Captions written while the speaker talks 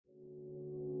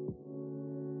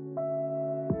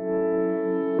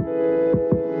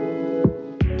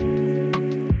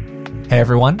Hey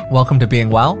everyone, welcome to Being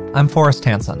Well. I'm Forrest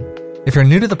Hansen. If you're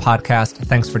new to the podcast,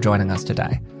 thanks for joining us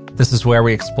today. This is where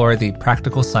we explore the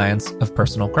practical science of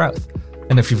personal growth.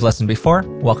 And if you've listened before,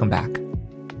 welcome back.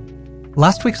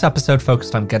 Last week's episode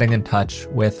focused on getting in touch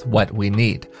with what we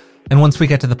need. And once we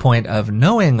get to the point of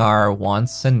knowing our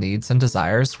wants and needs and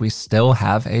desires, we still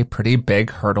have a pretty big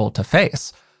hurdle to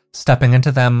face, stepping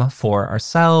into them for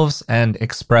ourselves and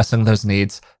expressing those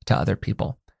needs to other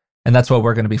people. And that's what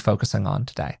we're going to be focusing on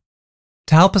today.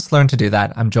 To help us learn to do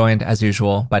that, I'm joined, as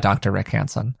usual, by Dr. Rick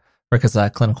Hansen. Rick is a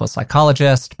clinical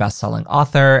psychologist, best-selling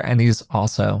author, and he's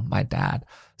also my dad.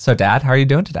 So, Dad, how are you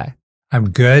doing today? I'm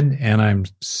good, and I'm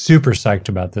super psyched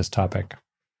about this topic.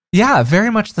 Yeah, very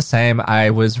much the same.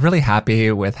 I was really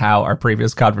happy with how our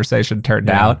previous conversation turned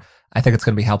out. I think it's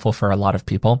going to be helpful for a lot of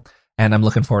people, and I'm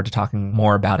looking forward to talking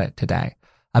more about it today.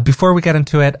 Before we get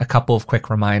into it, a couple of quick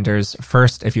reminders.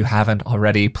 First, if you haven't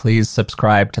already, please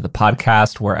subscribe to the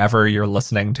podcast wherever you're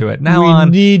listening to it now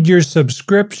on. We need your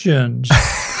subscriptions.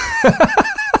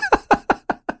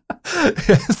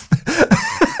 Yes.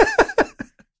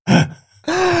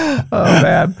 Oh,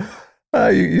 man.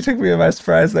 You took me by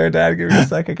surprise there, Dad. Give me a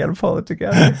second. Got to pull it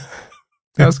together.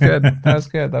 That was good.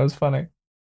 That was funny.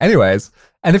 Anyways,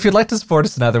 and if you'd like to support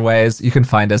us in other ways, you can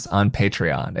find us on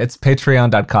Patreon. It's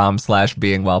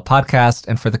patreon.com/beingwellpodcast.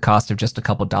 And for the cost of just a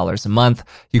couple dollars a month,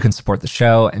 you can support the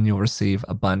show and you'll receive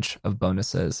a bunch of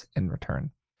bonuses in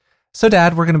return. So,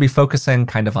 Dad, we're going to be focusing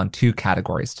kind of on two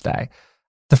categories today.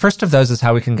 The first of those is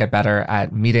how we can get better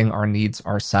at meeting our needs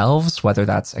ourselves, whether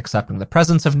that's accepting the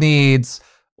presence of needs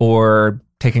or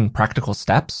taking practical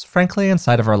steps, frankly,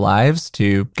 inside of our lives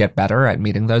to get better at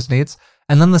meeting those needs.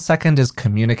 And then the second is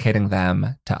communicating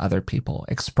them to other people,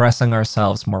 expressing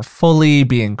ourselves more fully,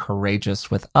 being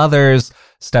courageous with others,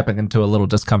 stepping into a little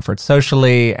discomfort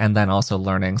socially, and then also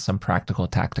learning some practical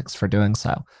tactics for doing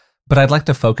so. But I'd like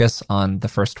to focus on the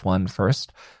first one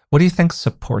first. What do you think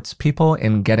supports people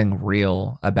in getting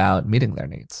real about meeting their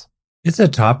needs? It's a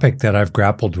topic that I've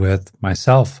grappled with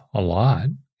myself a lot.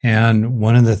 And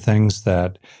one of the things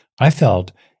that I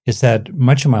felt is that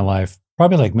much of my life,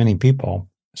 probably like many people,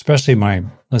 especially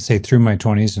let's say through my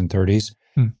 20s and 30s,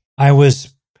 I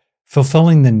was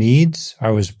fulfilling the needs,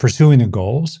 I was pursuing the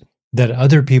goals that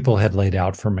other people had laid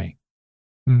out for me.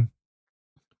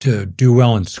 To do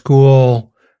well in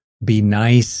school, be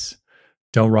nice,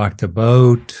 don't rock the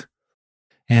boat.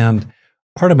 And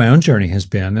part of my own journey has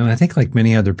been, and I think like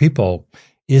many other people,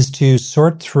 is to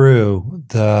sort through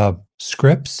the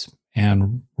scripts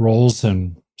and roles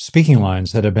and speaking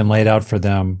lines that have been laid out for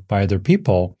them by other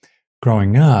people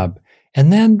growing up,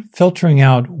 and then filtering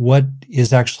out what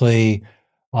is actually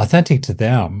authentic to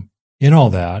them in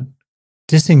all that,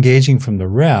 disengaging from the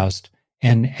rest,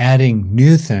 and adding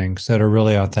new things that are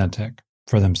really authentic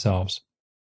for themselves.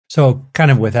 So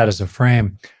kind of with that as a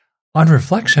frame, on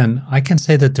reflection, I can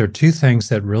say that there are two things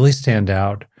that really stand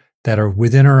out that are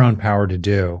within our own power to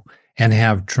do and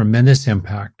have tremendous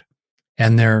impact.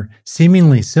 And they're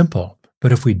seemingly simple,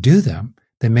 but if we do them,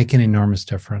 they make an enormous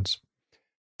difference.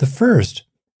 The first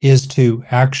is to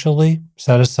actually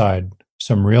set aside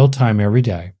some real time every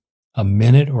day, a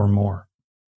minute or more.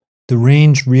 The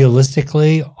range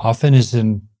realistically often is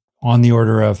on the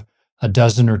order of a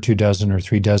dozen or 2 dozen or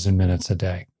 3 dozen minutes a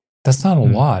day. That's not a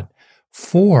lot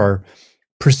for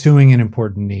pursuing an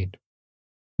important need.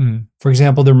 For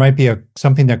example, there might be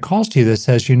something that calls to you that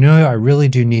says, I really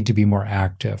do need to be more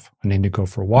active. I need to go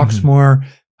for walks more.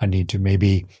 I need to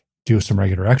maybe do some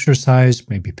regular exercise,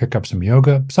 maybe pick up some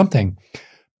yoga, something.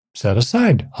 Set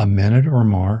aside a minute or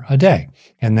more a day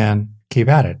and then keep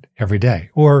at it every day.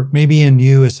 Or maybe in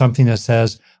you is something that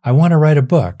says, I want to write a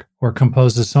book or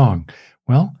compose a song.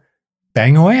 Well,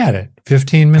 bang away at it.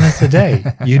 15 minutes a day.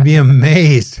 You'd be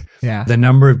amazed the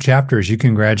number of chapters you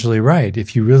can gradually write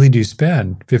if you really do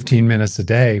spend 15 minutes a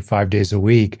day, 5 days a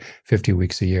week, 50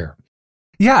 weeks a year.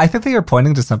 Yeah, I think that you're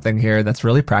pointing to something here that's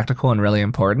really practical and really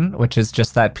important, which is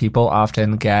just that people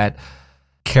often get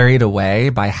carried away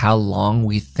by how long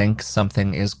we think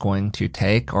something is going to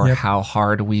take or how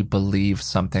hard we believe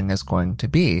something is going to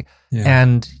be.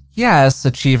 And yes,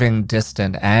 achieving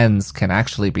distant ends can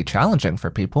actually be challenging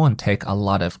for people and take a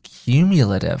lot of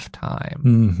cumulative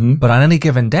time. But on any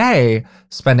given day,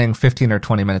 spending 15 or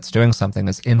 20 minutes doing something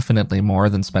is infinitely more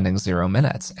than spending 0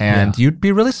 minutes. And you'd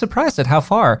be really surprised at how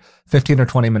far 15 or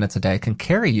 20 minutes a day can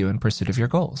carry you in pursuit of your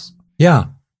goals. Yeah,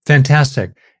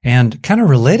 fantastic. And kind of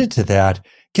related to that,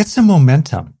 get some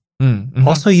momentum.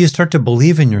 Also, you start to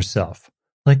believe in yourself.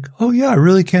 Like, oh yeah, I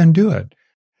really can do it.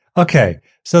 Okay,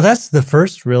 so that's the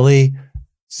first really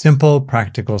simple,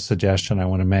 practical suggestion I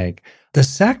want to make. The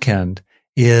second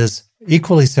is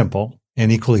equally simple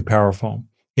and equally powerful.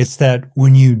 It's that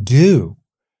when you do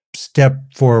step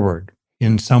forward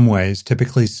in some ways,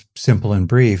 typically simple and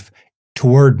brief,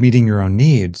 toward meeting your own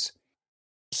needs,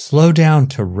 slow down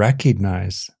to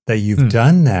recognize that you've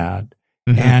done that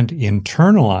and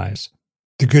internalize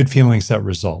the good feelings that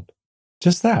result.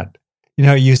 Just that.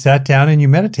 You sat down and you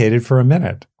meditated for a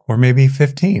minute or maybe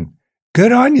 15.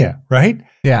 Good on you, right?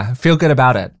 Yeah, feel good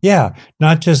about it. Yeah,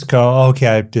 not just go, oh, okay,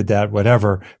 I did that,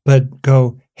 whatever, but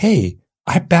go, hey,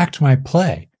 I backed my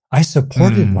play. I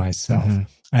supported myself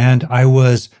and I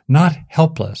was not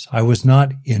helpless. I was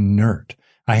not inert.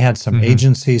 I had some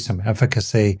agency, some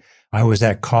efficacy. I was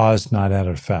at cause, not at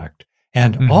effect.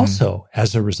 And also,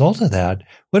 as a result of that,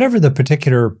 whatever the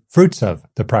particular fruits of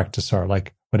the practice are,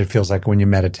 like what it feels like when you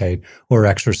meditate or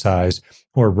exercise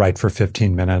or write for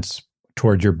 15 minutes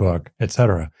toward your book,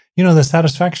 etc. The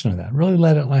satisfaction of that, really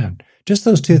let it land. Just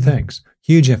those two things,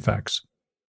 huge effects.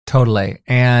 Totally.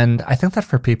 And I think that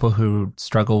for people who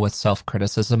struggle with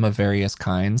self-criticism of various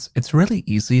kinds, it's really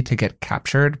easy to get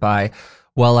captured by,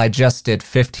 well, I just did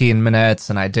 15 minutes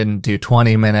and I didn't do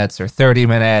 20 minutes or 30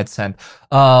 minutes. And,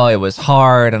 oh, it was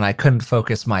hard and I couldn't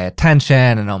focus my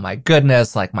attention. And oh my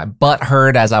goodness, like my butt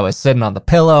hurt as I was sitting on the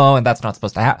pillow and that's not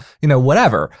supposed to happen,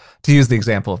 whatever, to use the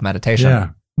example of meditation. Yeah.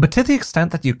 But to the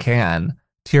extent that you can,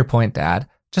 to your point, Dad,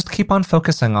 just keep on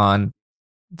focusing on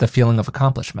the feeling of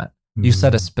accomplishment. You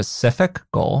set a specific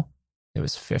goal. It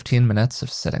was 15 minutes of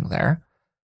sitting there.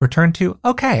 Return to,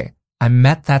 okay, I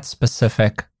met that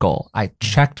specific goal. I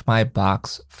checked my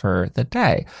box for the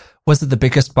day. Was it the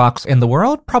biggest box in the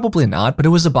world? Probably not, but it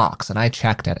was a box and I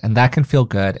checked it. And that can feel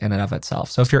good in and of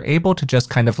itself. So if you're able to just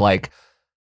kind of like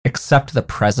accept the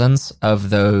presence of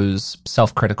those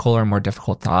self-critical or more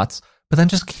difficult thoughts, but then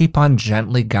just keep on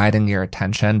gently guiding your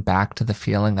attention back to the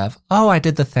feeling of, oh, I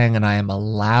did the thing and I am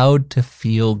allowed to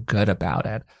feel good about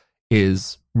it,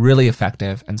 is really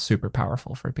effective and super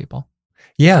powerful for people.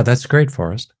 Yeah, that's great,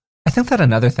 Forrest. I think that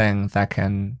another thing that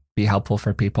can be helpful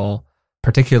for people,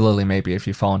 particularly maybe if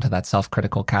you fall into that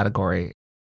self-critical category,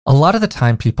 a lot of the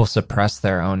time people suppress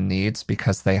their own needs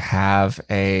because they have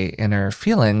a inner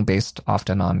feeling based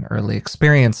often on early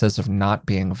experiences of not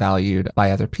being valued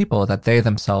by other people, that they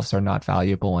themselves are not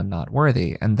valuable and not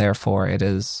worthy. And therefore it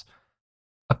is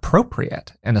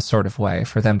appropriate in a sort of way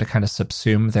for them to kind of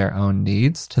subsume their own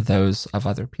needs to those of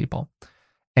other people.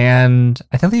 And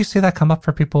I think that you see that come up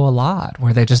for people a lot,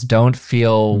 where they just don't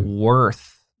feel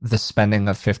worth the spending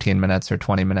of 15 minutes or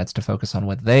 20 minutes to focus on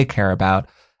what they care about,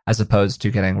 as opposed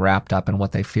to getting wrapped up in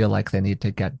what they feel like they need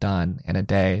to get done in a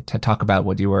day. To talk about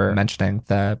what you were mentioning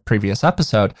the previous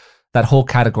episode, that whole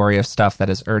category of stuff that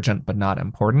is urgent but not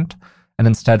important, and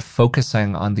instead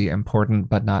focusing on the important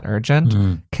but not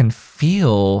urgent can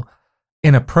feel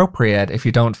inappropriate if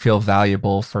you don't feel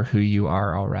valuable for who you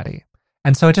are already.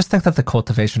 And so I just think that the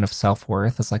cultivation of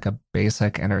self-worth as like a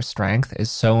basic inner strength is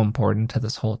so important to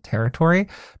this whole territory,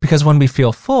 because when we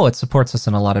feel full, it supports us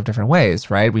in a lot of different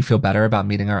ways, right? We feel better about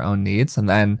meeting our own needs. And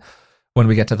then when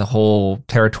we get to the whole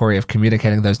territory of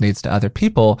communicating those needs to other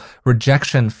people,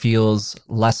 rejection feels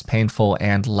less painful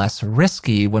and less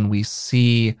risky when we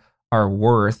see our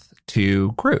worth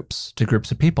to groups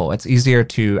of people. It's easier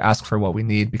to ask for what we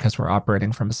need because we're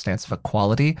operating from a stance of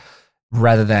equality,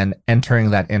 rather than entering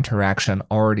that interaction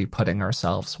already putting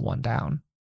ourselves one down.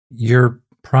 You're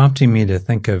prompting me to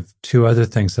think of two other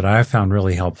things that I found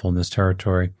really helpful in this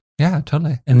territory. Yeah,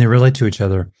 totally. And they relate to each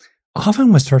other.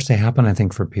 Often what starts to happen, I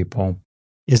think, for people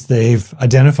is they've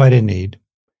identified a need.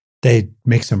 They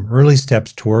make some early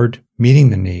steps toward meeting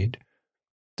the need.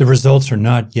 The results are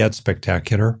not yet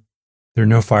spectacular. There are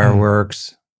no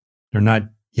fireworks. They're not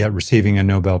yet receiving a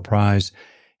Nobel Prize.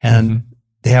 And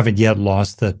they haven't yet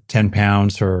lost the 10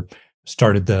 pounds or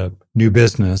started the new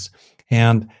business.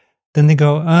 And then they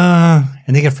go,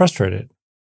 and they get frustrated.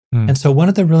 And so one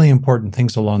of the really important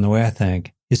things along the way, I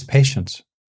think, is patience.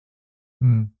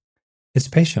 It's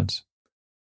patience,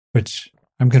 which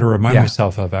I'm going to remind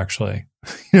myself of, actually.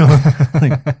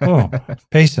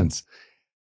 Patience.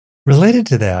 Related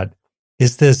to that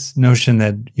is this notion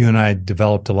that you and I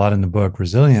developed a lot in the book,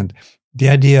 Resilient, the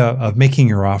idea of making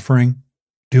your offering,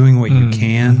 doing what you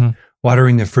can,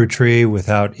 watering the fruit tree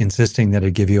without insisting that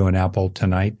it give you an apple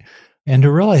tonight. And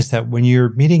to realize that when you're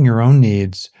meeting your own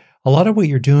needs, a lot of what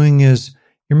you're doing is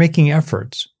you're making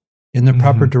efforts in the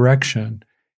proper direction.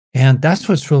 And that's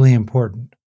what's really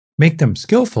important. Make them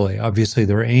skillfully. Obviously,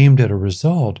 they're aimed at a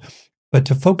result, but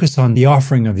to focus on the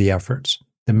offering of the efforts,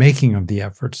 the making of the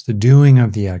efforts, the doing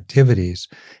of the activities,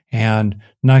 and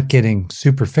not getting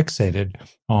super fixated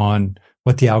on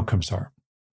what the outcomes are.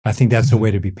 I think that's a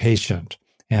way to be patient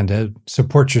and to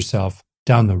support yourself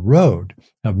down the road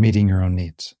of meeting your own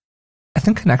needs. I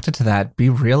think connected to that, be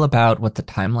real about what the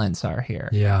timelines are here.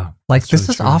 Yeah. Like this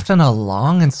so is true. often a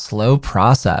long and slow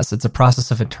process. It's a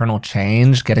process of internal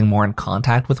change, getting more in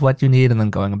contact with what you need and then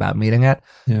going about meeting it.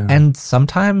 Yeah. And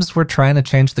sometimes we're trying to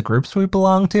change the groups we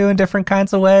belong to in different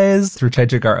kinds of ways through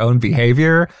changing our own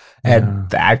behavior. And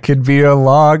that could be a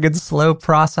long and slow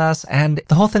process. And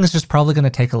the whole thing is just probably going to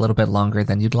take a little bit longer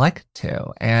than you'd like it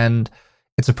to. And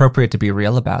it's appropriate to be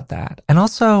real about that. And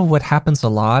also what happens a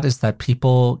lot is that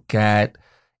people get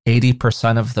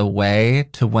 80% of the way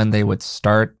to when they would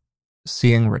start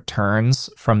seeing returns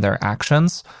from their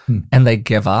actions, and they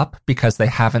give up because they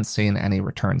haven't seen any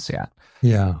returns yet.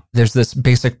 Yeah. There's this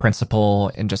basic principle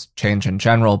in just change in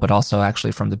general, but also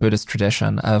actually from the Buddhist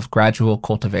tradition of gradual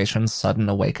cultivation, sudden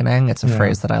awakening. It's a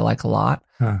phrase that I like a lot.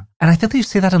 And I think that you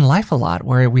see that in life a lot,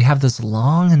 where we have this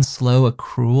long and slow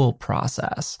accrual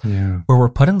process where we're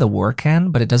putting the work in,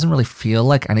 but it doesn't really feel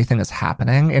like anything is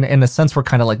happening. In a sense, we're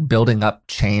kind of like building up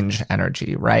change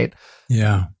energy, right?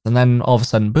 Yeah. And then all of a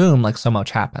sudden, boom, like so much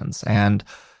happens. And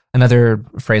another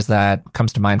phrase that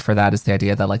comes to mind for that is the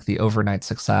idea that like the overnight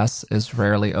success is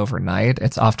rarely overnight.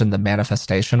 It's often the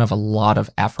manifestation of a lot of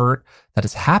effort that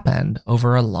has happened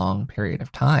over a long period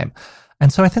of time.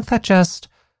 And so I think that just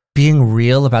being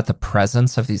real about the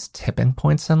presence of these tipping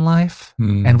points in life,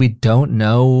 and we don't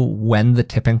know when the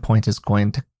tipping point is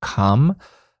going to come,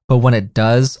 but when it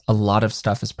does, a lot of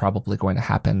stuff is probably going to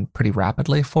happen pretty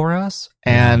rapidly for us.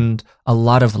 And a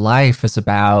lot of life is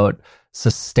about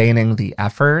sustaining the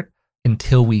effort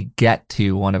until we get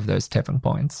to one of those tipping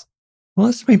points. Well,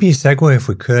 let's maybe segue, if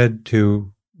we could, to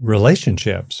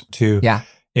relationships, to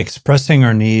expressing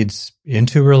our needs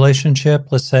into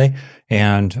relationship, let's say,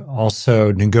 and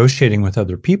also negotiating with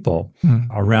other people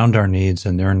around our needs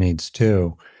and their needs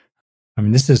too. I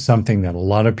mean, this is something that a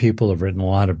lot of people have written a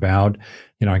lot about.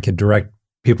 You know, I could direct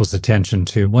people's attention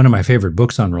to one of my favorite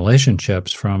books on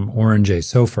relationships from Oren J.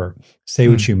 Sofer, Say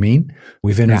What You Mean.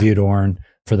 We've interviewed Oren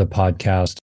for the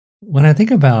podcast. When I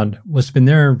think about what's been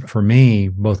there for me,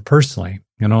 both personally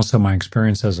and also my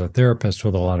experience as a therapist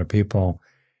with a lot of people,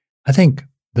 I think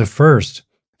the first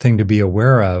thing to be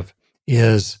aware of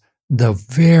is the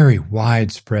very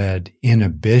widespread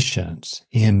inhibitions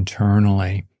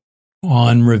internally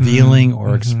on revealing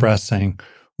or expressing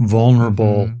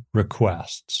vulnerable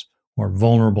requests or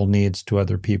vulnerable needs to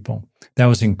other people. That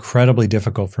was incredibly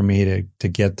difficult for me to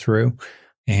get through.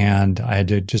 And I had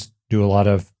to just do a lot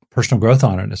of personal growth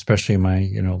on it, especially in my,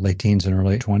 late teens and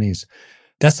early 20s.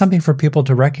 That's something for people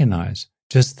to recognize,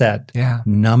 just that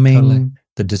numbing,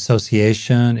 the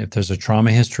dissociation. If there's a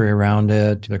trauma history around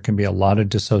it, there can be a lot of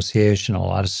dissociation, a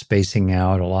lot of spacing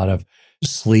out, a lot of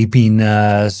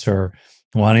sleepiness or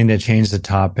wanting to change the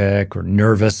topic or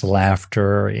nervous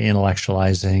laughter,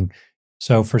 intellectualizing.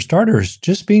 So for starters,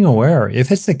 just being aware,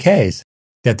 if it's the case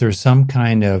that there's some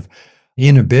kind of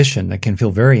inhibition that can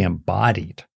feel very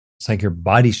embodied, it's like your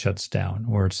body shuts down,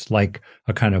 or it's like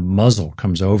a kind of muzzle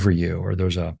comes over you, or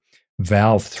there's a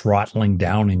valve throttling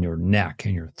down in your neck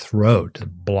and your throat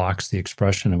that blocks the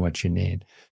expression of what you need.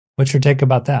 What's your take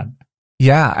about that?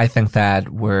 Yeah, I think that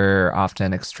we're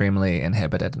often extremely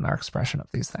inhibited in our expression of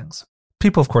these things.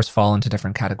 People, of course, fall into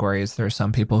different categories. There are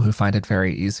some people who find it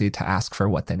very easy to ask for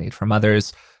what they need from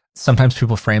others. Sometimes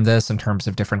people frame this in terms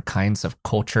of different kinds of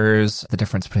cultures. The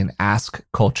difference between ask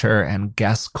culture and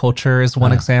guess culture is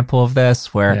one example of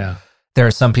this, where there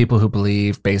are some people who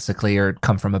believe basically or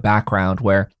come from a background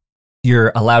where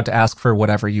you're allowed to ask for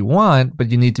whatever you want, but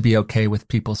you need to be okay with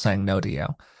people saying no to you.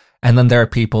 And then there are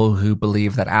people who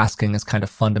believe that asking is kind of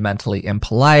fundamentally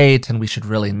impolite and we should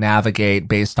really navigate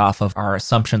based off of our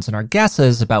assumptions and our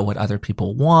guesses about what other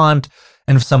people want.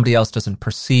 And if somebody else doesn't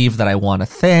perceive that I want a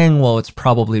thing, well, it's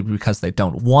probably because they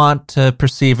don't want to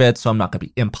perceive it. So I'm not going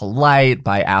to be impolite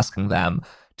by asking them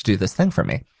to do this thing for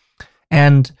me.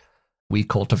 And we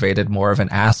cultivated more of an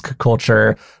ask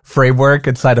culture framework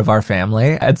inside of our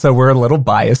family. And so we're a little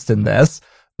biased in this.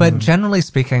 But generally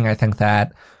speaking, I think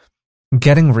that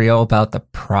getting real about the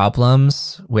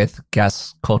problems with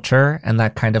guess culture and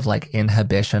that kind of like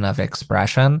inhibition of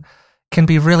expression can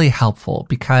be really helpful,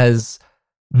 because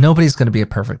nobody's going to be a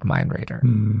perfect mind reader.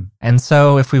 And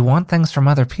so if we want things from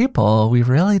other people, we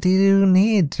really do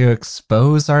need to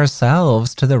expose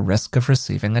ourselves to the risk of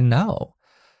receiving a no,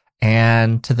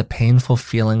 and to the painful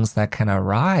feelings that can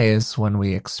arise when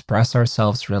we express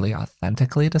ourselves really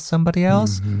authentically to somebody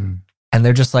else. And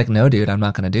they're just like, no, dude, I'm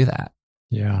not going to do that.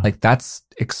 Yeah. Like, that's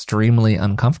extremely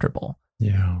uncomfortable.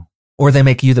 Yeah. Or they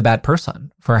make you the bad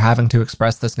person for having to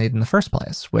express this need in the first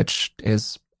place, which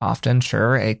is often,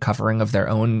 sure, a covering of their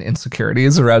own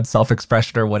insecurities around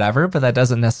self-expression or whatever, but that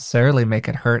doesn't necessarily make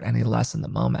it hurt any less in the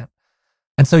moment.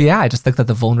 And so, yeah, I just think that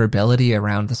the vulnerability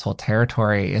around this whole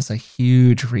territory is a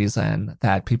huge reason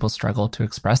that people struggle to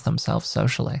express themselves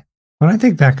socially. When I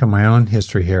think back on my own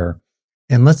history here,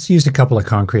 and let's use a couple of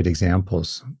concrete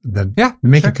examples that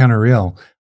make it kind of real.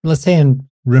 Let's say in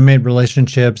roommate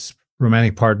relationships,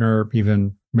 romantic partner,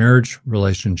 even marriage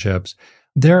relationships,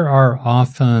 there are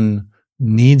often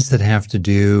needs that have to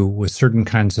do with certain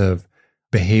kinds of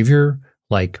behavior,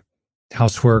 like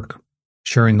housework,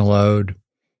 sharing the load,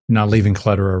 not leaving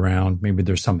clutter around. Maybe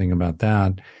there's something about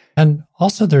that. And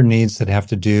also there are needs that have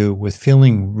to do with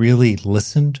feeling really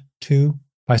listened to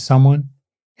by someone.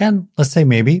 And let's say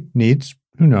maybe needs,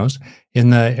 who knows, in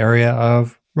the area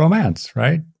of romance,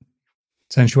 right?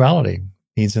 Sensuality,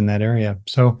 needs in that area.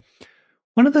 So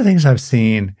one of the things I've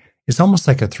seen is almost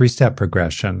like a 3-step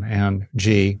progression. And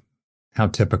gee, how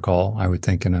typical, I would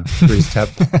think, in a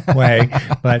 3-step way.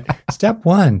 But step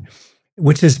 1,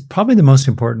 which is probably the most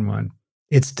important one,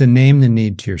 it's to name the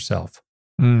need to yourself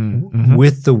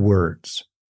with the words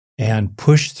and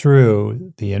push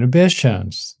through the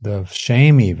inhibitions, the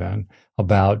shame even,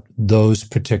 about those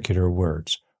particular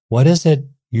words. What is it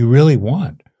you really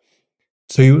want?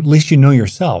 So at least you know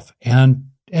yourself, and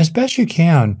as best you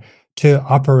can to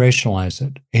operationalize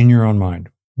it in your own mind.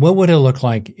 What would it look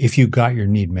like if you got your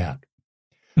need met?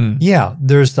 Yeah,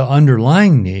 there's the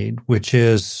underlying need, which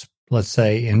is, let's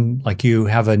say, like you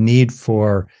have a need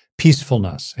for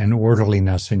peacefulness and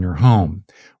orderliness in your home,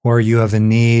 or you have a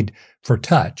need for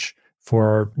touch,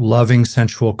 for loving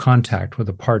sensual contact with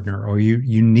a partner, or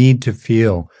you need to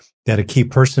feel that a key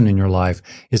person in your life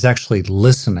is actually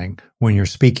listening when you're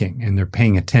speaking and they're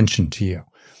paying attention to you.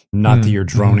 Not that you're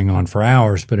droning on for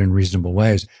hours, but in reasonable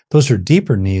ways. Those are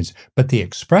deeper needs, but the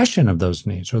expression of those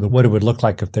needs, or what it would look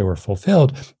like if they were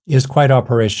fulfilled, is quite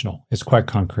operational. It's quite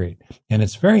concrete. And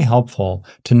it's very helpful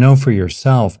to know for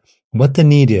yourself what the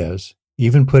need is,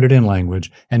 even put it in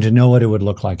language, and to know what it would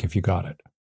look like if you got it.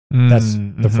 That's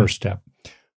the first step.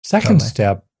 Second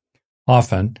step,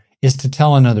 often, is to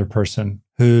tell another person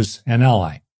who's an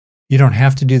ally. You don't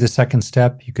have to do the second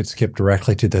step. You could skip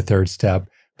directly to the third step.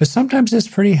 But sometimes it's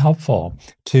pretty helpful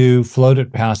to float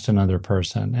it past another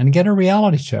person and get a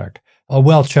reality check, a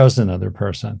well-chosen other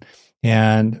person.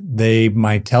 And they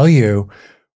might tell you,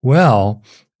 well,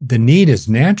 the need is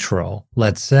natural,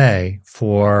 let's say,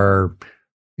 for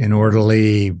an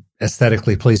orderly,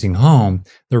 aesthetically pleasing home.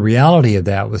 The reality of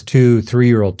that with 2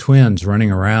 3-year-old twins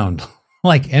running around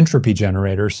like entropy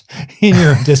generators in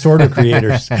your disorder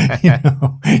creators,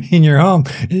 in your home,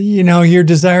 your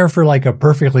desire for like a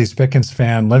perfectly spick and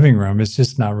span living room is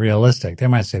just not realistic. They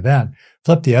might say that.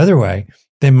 Flip the other way.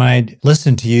 They might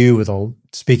listen to you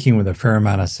speaking with a fair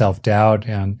amount of self-doubt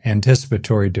and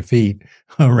anticipatory defeat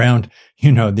around,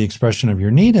 the expression of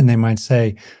your need. And they might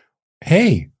say,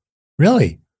 hey,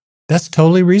 really? That's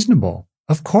totally reasonable.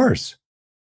 Of course.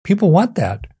 People want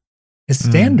that. It's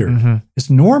standard.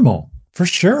 It's normal. For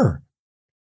sure.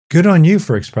 Good on you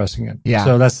for expressing it. Yeah,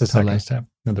 so that's the second step,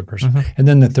 another person. And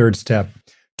then the third step,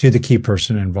 to the key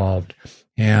person involved.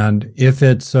 And if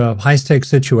it's a high-stakes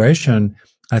situation,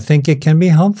 I think it can be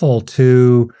helpful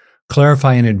to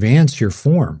clarify in advance your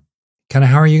form. Kind of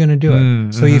how are you going to do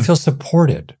it? So you feel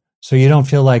supported. So you don't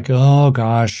feel like, oh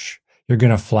gosh, you're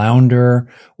going to flounder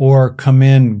or come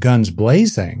in guns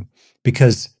blazing,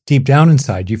 because deep down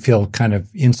inside you feel kind of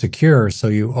insecure. So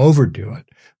you overdo it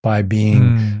by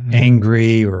being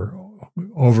angry or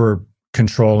over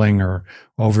controlling or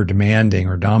over demanding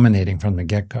or dominating from the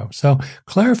get-go. So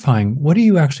clarifying, what are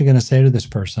you actually going to say to this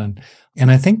person?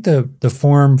 And I think the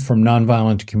form from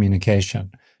nonviolent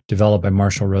communication developed by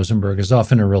Marshall Rosenberg is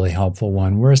often a really helpful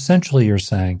one, where essentially you're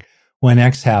saying, when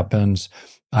X happens,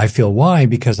 I feel Y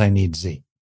because I need Z.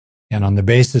 And on the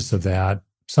basis of that,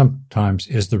 sometimes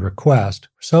is the request.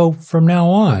 So from now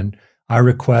on, I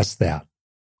request that.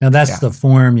 Now that's the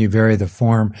form, you vary the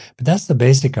form, but that's the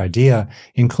basic idea,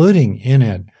 including in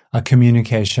it a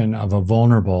communication of a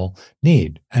vulnerable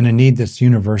need and a need that's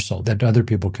universal that other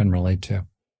people can relate to.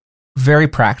 Very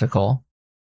practical.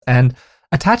 And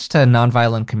attached to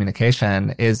nonviolent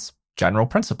communication is general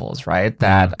principles, right?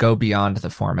 That go beyond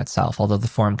the form itself, although the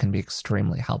form can be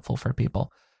extremely helpful for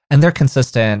people. And they're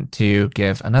consistent to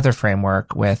give another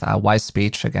framework with wise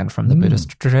speech, again, from the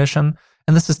Buddhist tradition.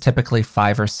 And this is typically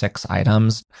 5 or 6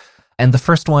 items. And the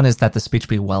first one is that the speech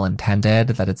be well-intended,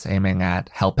 that it's aiming at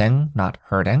helping, not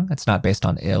hurting. It's not based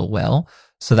on ill will.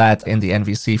 So that in the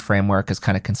NVC framework is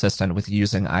kind of consistent with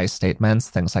using I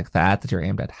statements, things like that you're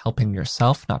aimed at helping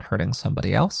yourself, not hurting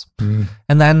somebody else.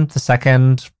 And then the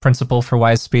second principle for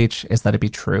wise speech is that it be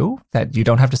true, that you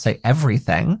don't have to say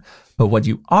everything, but what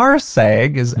you are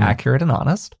saying is accurate and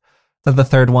honest. Then the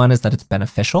third one is that it's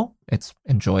beneficial, it's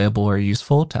enjoyable or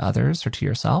useful to others or to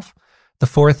yourself. The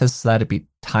fourth is that it be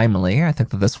timely. I think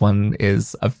that this one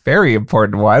is a very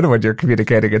important one when you're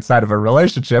communicating inside of a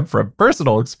relationship from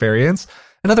personal experience.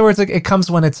 In other words, it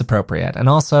comes when it's appropriate. And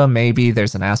also maybe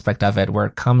there's an aspect of it where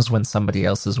it comes when somebody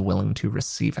else is willing to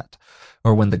receive it,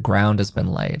 or when the ground has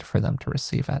been laid for them to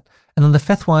receive it. And then the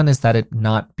fifth one is that it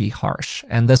not be harsh.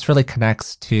 And this really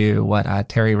connects to what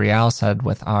Terry Real said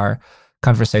with our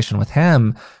conversation with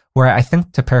him, where I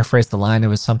think, to paraphrase the line, it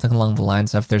was something along the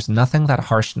lines of, there's nothing that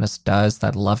harshness does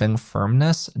that loving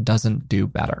firmness doesn't do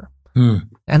better. And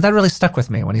that really stuck with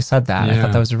me when he said that. Yeah. I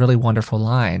thought that was a really wonderful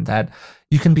line, that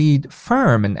you can be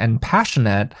firm and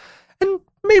passionate, and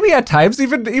maybe at times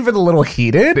even a little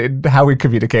heated in how we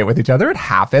communicate with each other. It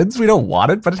happens. We don't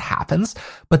want it, but it happens.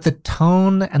 But the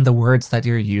tone and the words that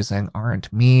you're using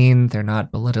aren't mean. They're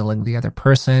not belittling the other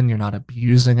person. You're not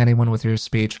abusing anyone with your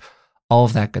speech. All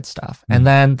of that good stuff. And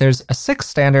then there's a sixth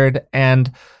standard.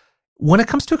 And when it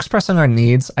comes to expressing our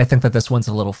needs, I think that this one's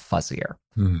a little fuzzier.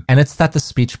 And it's that the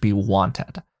speech be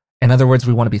wanted. In other words,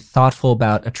 we want to be thoughtful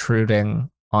about intruding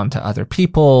onto other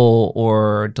people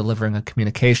or delivering a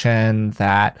communication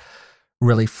that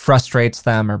really frustrates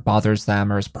them or bothers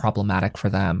them or is problematic for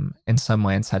them in some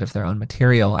way inside of their own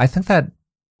material. I think that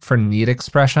for need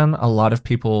expression, a lot of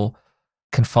people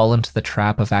can fall into the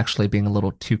trap of actually being a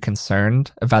little too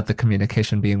concerned about the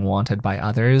communication being wanted by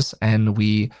others. And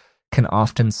we can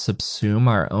often subsume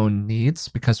our own needs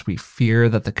because we fear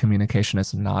that the communication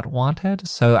is not wanted.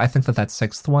 So I think that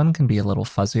sixth one can be a little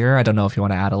fuzzier. I don't know if you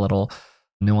want to add a little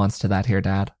nuance to that here,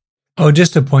 Dad. Oh,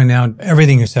 just to point out,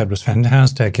 everything you said was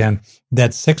fantastic. And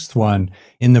that sixth one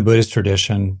in the Buddhist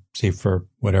tradition, see, for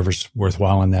whatever's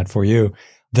worthwhile in that for you,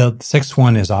 the sixth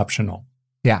one is optional.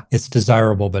 Yeah. It's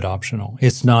desirable, but optional.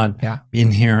 It's not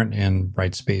inherent in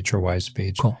right speech or wise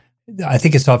speech. Cool. I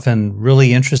think it's often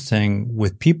really interesting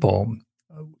with people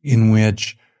in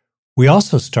which we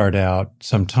also start out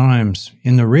sometimes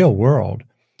in the real world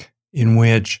in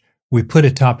which we put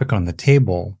a topic on the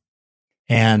table,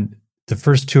 and the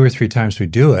first 2 or 3 times we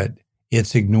do it,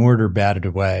 it's ignored or batted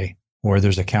away, or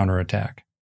there's a counterattack.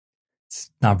 It's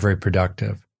not very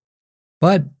productive.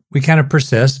 But we kind of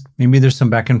persist. Maybe there's some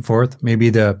back and forth. Maybe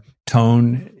the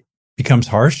tone becomes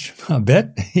harsh a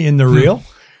bit in the real.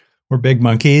 We're big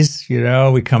monkeys,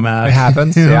 we come out. It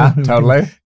happens. Yeah, totally.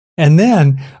 And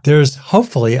then there's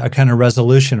hopefully a kind of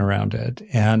resolution around it.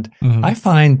 And I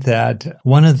find that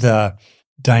one of the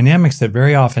dynamics that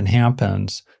very often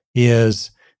happens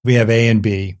is we have A and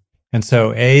B. And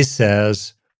so A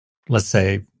says, let's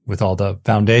say with all the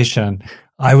foundation,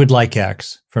 I would like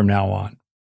X from now on.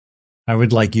 I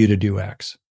would like you to do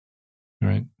X,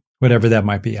 right? Whatever that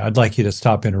might be. I'd like you to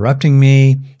stop interrupting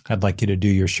me. I'd like you to do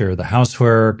your share of the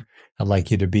housework. I'd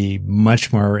like you to be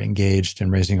much more engaged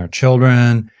in raising our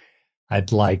children.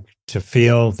 I'd like to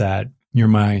feel that you're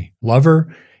my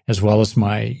lover as well as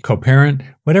my co-parent,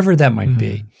 whatever that might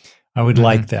be. I would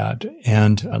like that.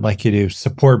 And I'd like you to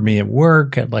support me at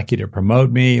work. I'd like you to promote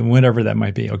me, whatever that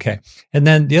might be. Okay. And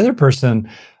then the other person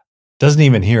doesn't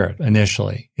even hear it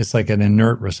initially. It's like an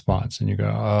inert response. And you go,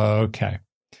 okay.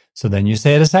 So then you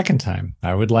say it a second time,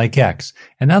 I would like X.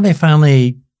 And now they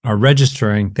finally are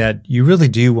registering that you really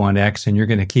do want X, and you're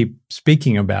going to keep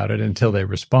speaking about it until they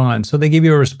respond. So they give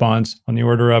you a response on the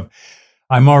order of,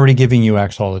 I'm already giving you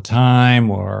X all the time,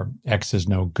 or X is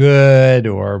no good,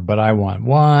 or, but I want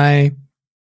Y.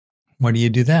 What do you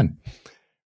do then?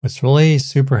 What's really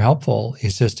super helpful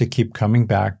is just to keep coming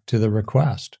back to the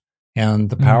request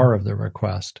and the power of the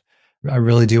request. I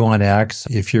really do want X.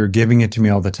 If you're giving it to me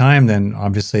all the time, then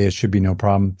obviously it should be no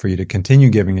problem for you to continue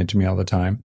giving it to me all the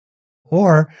time.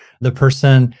 Or the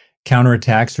person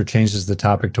counterattacks or changes the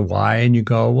topic to Y, and you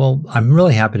go, well, I'm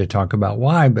really happy to talk about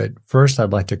Y, but first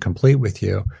I'd like to complete with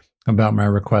you about my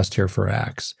request here for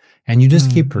X. And you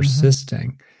just keep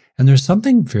persisting. And there's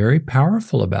something very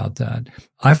powerful about that.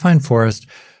 I find, Forrest,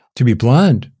 to be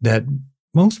blunt, that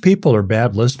most people are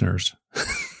bad listeners.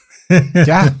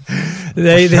 Yeah.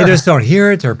 They just don't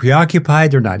hear it. They're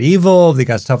preoccupied. They're not evil. They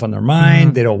got stuff on their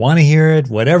mind. They don't want to hear it.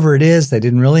 Whatever it is, they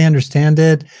didn't really understand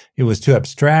it. It was too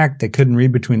abstract. They couldn't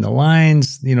read between the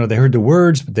lines. They heard the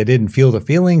words, but they didn't feel the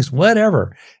feelings,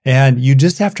 whatever. And you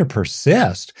just have to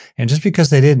persist. And just because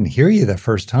they didn't hear you the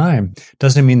first time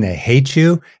doesn't mean they hate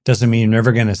you. Doesn't mean you're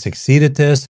never going to succeed at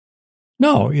this.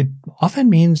 No, it often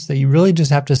means that you really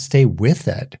just have to stay with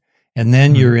it. And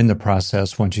then you're in the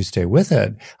process, once you stay with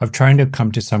it, of trying to come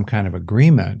to some kind of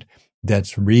agreement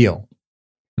that's real.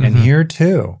 And here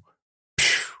too,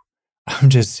 I'm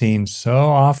just seeing so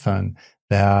often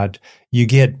that you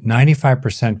get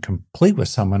 95% complete with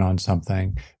someone on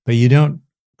something, but you don't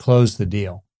close the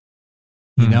deal.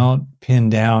 You don't pin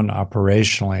down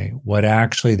operationally what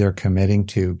actually they're committing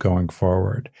to going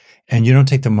forward. And you don't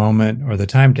take the moment or the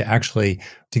time to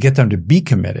get them to be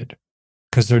committed,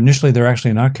 because they're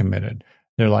actually not committed.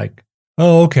 They're like,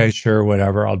 oh, okay, sure,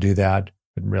 whatever, I'll do that.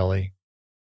 But really,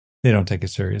 they don't take it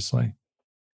seriously.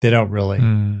 They don't really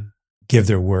give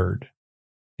their word.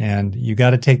 And you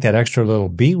got to take that extra little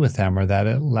beat with them, or that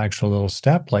extra little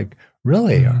step. Like,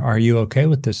 really, are you okay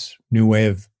with this new way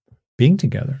of being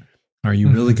together? Are you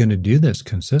really going to do this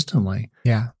consistently?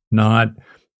 Yeah. Not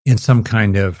in some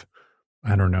kind of,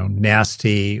 I don't know,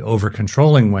 nasty,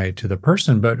 over-controlling way to the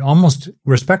person, but almost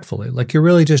respectfully. Like, you're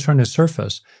really just trying to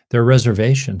surface their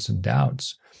reservations and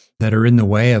doubts that are in the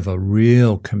way of a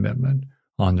real commitment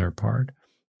on their part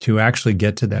to actually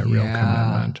get to that real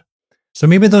commitment. So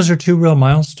maybe those are two real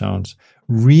milestones: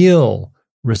 real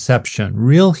reception,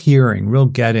 real hearing, real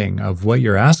getting of what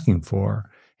you're asking for.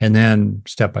 And then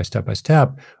step by step by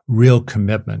step, real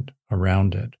commitment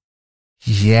around it.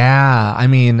 Yeah. I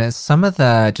mean, some of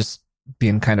the just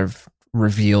being kind of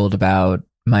revealed about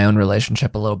my own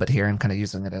relationship a little bit here and kind of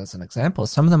using it as an example.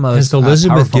 Some of the most Has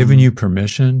Elizabeth given you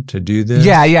permission to do this?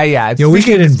 Yeah. We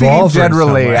get involved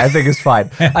generally. I think it's fine.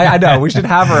 I know we should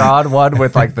have her on one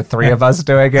with like the three of us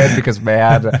doing it, because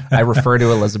man, I refer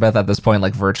to Elizabeth at this point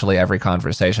like virtually every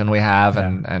conversation we have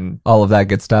and all of that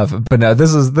good stuff. But no,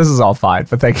 this is all fine.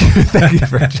 But thank you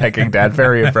for checking, Dad.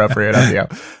 Very appropriate of you.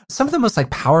 Some of the most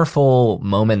like powerful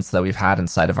moments that we've had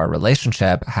inside of our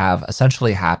relationship have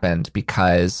essentially happened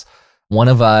because one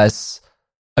of us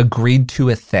agreed to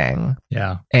a thing.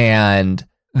 Yeah. And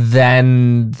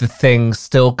then the thing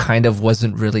still kind of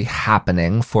wasn't really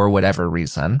happening for whatever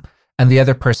reason. And the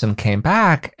other person came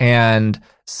back and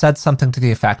said something to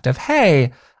the effect of,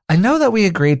 hey, I know that we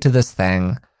agreed to this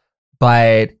thing,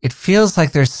 but it feels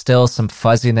like there's still some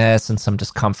fuzziness and some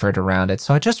discomfort around it.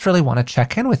 So I just really want to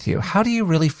check in with you. How do you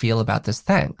really feel about this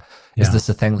thing? Yeah. Is this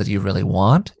a thing that you really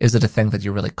want? Is it a thing that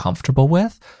you're really comfortable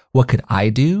with? What could I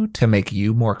do to make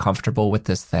you more comfortable with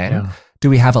this thing? Yeah. Do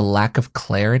we have a lack of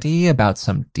clarity about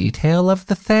some detail of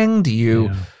the thing? Do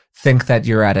you think that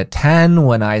you're at a 10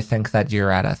 when I think that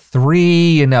you're at a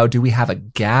 3? You know, do we have a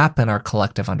gap in our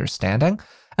collective understanding?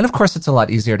 And of course, it's a lot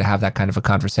easier to have that kind of a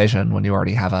conversation when you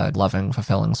already have a loving,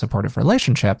 fulfilling, supportive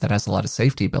relationship that has a lot of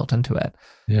safety built into it.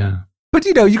 Yeah. But,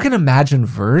 you know, you can imagine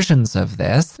versions of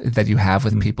this that you have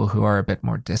with people who are a bit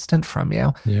more distant from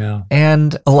you. Yeah.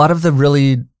 And a lot of the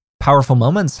really powerful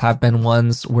moments have been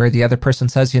ones where the other person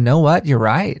says, you know what, you're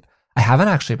right. I haven't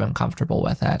actually been comfortable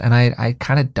with it. And I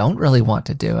kind of don't really want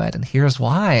to do it. And here's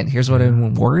why. And here's what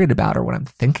I'm worried about or what I'm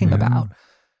thinking about.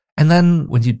 And then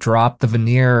when you drop the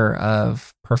veneer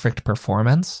of perfect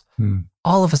performance,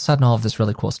 all of a sudden, all of this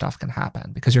really cool stuff can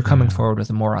happen because you're coming forward with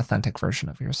a more authentic version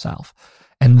of yourself.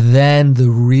 And then the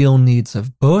real needs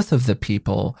of both of the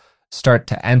people start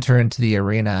to enter into the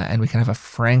arena, and we can have a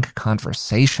frank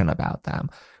conversation about them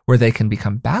where they can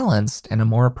become balanced in a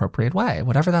more appropriate way,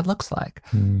 whatever that looks like.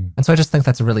 And so I just think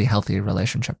that's a really healthy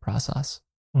relationship process.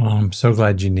 Oh, I'm so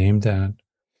glad you named that.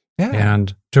 Yeah.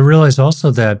 And to realize also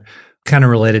that, kind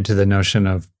of related to the notion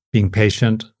of being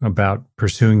patient about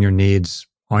pursuing your needs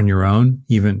on your own,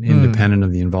 even independent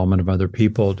of the involvement of other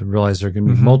people, to realize there can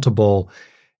be multiple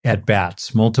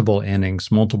at-bats, multiple innings,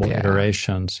 multiple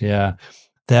iterations. Yeah.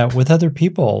 That with other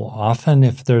people, often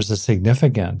if there's a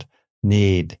significant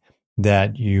need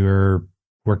that you're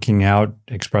working out,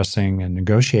 expressing, and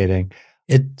negotiating,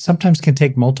 it sometimes can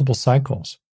take multiple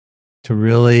cycles to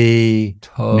really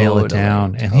nail it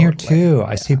down. And here too,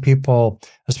 I see people,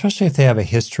 especially if they have a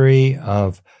history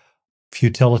of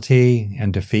futility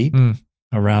and defeat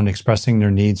around expressing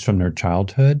their needs from their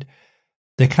childhood,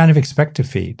 they kind of expect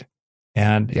defeat.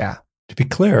 And to be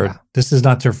clear, this is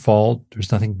not their fault.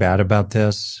 There's nothing bad about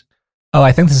this. Oh,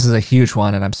 I think this is a huge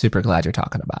one, and I'm super glad you're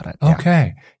talking about it.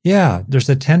 Okay. Yeah, there's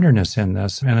a tenderness in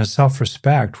this and a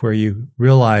self-respect where you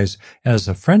realize as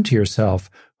a friend to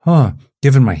yourself,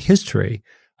 given my history,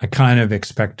 I kind of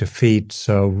expect defeat.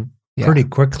 So pretty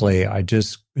quickly, I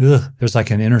just, there's like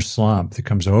an inner slump that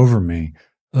comes over me.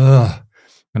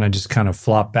 And I just kind of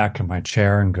flop back in my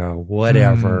chair and go,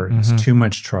 whatever, it's too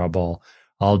much trouble.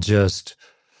 I'll just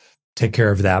take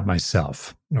care of that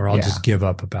myself, or I'll just give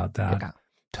up about that. Yeah,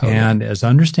 totally. And as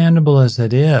understandable as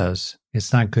it is,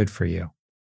 it's not good for you.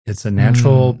 It's a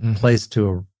natural place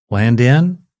to land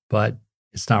in, but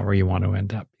it's not where you want to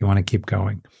end up. You want to keep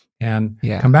going and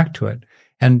come back to it.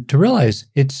 And to realize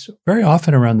it's very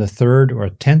often around the 3rd or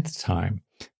 10th time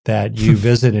that you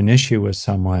visit an issue with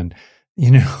someone,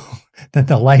 you know, that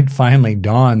the light finally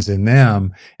dawns in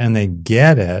them and they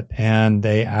get it and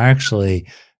they actually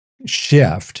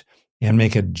shift and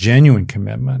make a genuine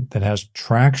commitment that has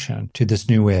traction to this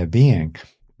new way of being.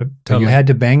 But Totally. you had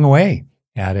to bang away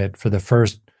at it for the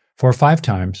first 4 or 5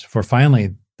 times, for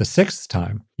finally the 6th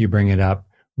time you bring it up,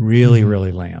 really,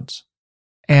 really lands.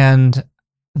 And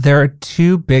there are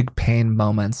 2 big pain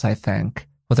moments, I think.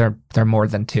 Well, there are more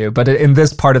than 2, but in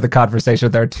this part of the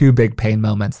conversation, there are 2 big pain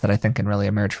moments that I think can really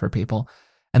emerge for people.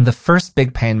 And the first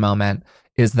big pain moment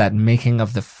is that making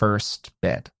of the first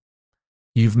bid.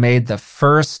 You've made the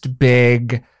first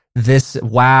big,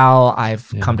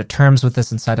 I've come to terms with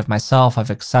this inside of myself. I've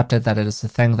accepted that it is the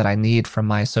thing that I need from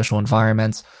my social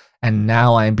environments. And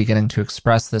now I'm beginning to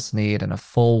express this need in a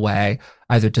full way,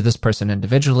 either to this person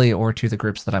individually or to the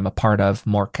groups that I'm a part of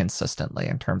more consistently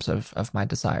in terms of my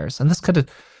desires. And this could,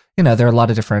 there are a lot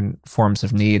of different forms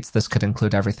of needs. This could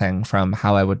include everything from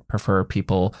how I would prefer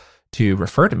people to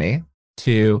refer to me,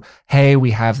 to, hey,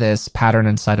 we have this pattern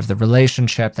inside of the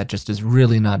relationship that just is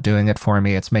really not doing it for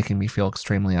me. It's making me feel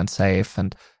extremely unsafe.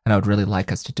 And I would really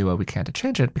like us to do what we can to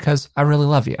change it because I really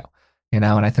love you. And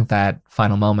I think that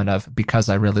final moment of because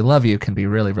I really love you can be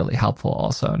really, really helpful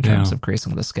also in terms of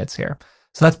greasing the skids here.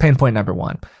 So that's pain point number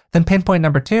 1. Then pain point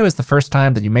number 2 is the first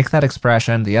time that you make that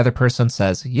expression, the other person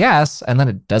says yes, and then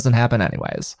it doesn't happen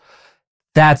anyways.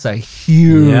 That's a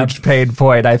huge pain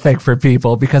point, I think, for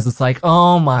people because it's like,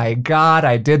 oh my God,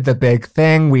 I did the big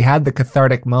thing. We had the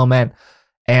cathartic moment,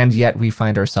 and yet we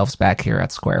find ourselves back here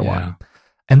at square one.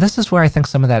 And this is where I think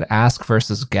some of that ask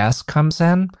versus guess comes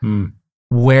in.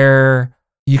 Where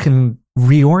you can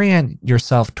reorient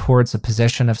yourself towards a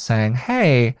position of saying,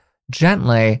 hey,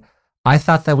 gently, I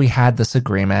thought that we had this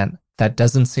agreement. That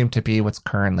doesn't seem to be what's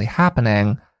currently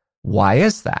happening. Why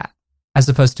is that? As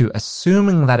opposed to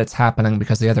assuming that it's happening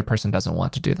because the other person doesn't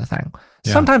want to do the thing.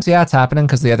 Sometimes, it's happening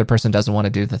because the other person doesn't want to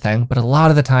do the thing, but a lot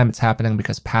of the time it's happening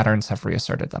because patterns have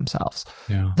reasserted themselves.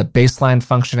 The baseline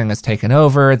functioning has taken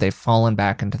over, they've fallen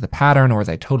back into the pattern, or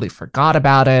they totally forgot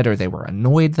about it, or they were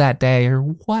annoyed that day, or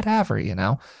whatever,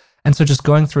 And so just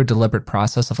going through a deliberate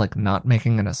process of not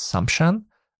making an assumption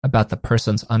about the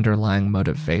person's underlying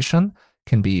motivation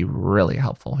can be really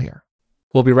helpful here.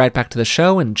 We'll be right back to the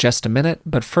show in just a minute,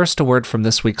 but first a word from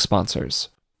this week's sponsors.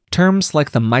 Terms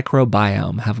like the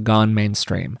microbiome have gone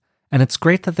mainstream, and it's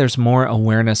great that there's more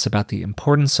awareness about the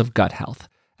importance of gut health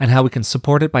and how we can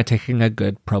support it by taking a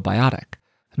good probiotic.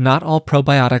 Not all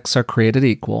probiotics are created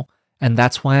equal, and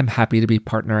that's why I'm happy to be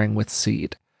partnering with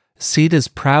Seed. Seed is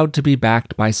proud to be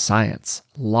backed by science,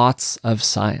 lots of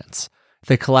science.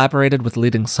 They collaborated with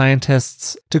leading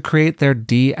scientists to create their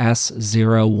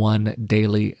DS-01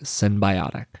 Daily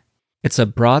Synbiotic. It's a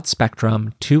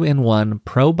broad-spectrum, 2-in-1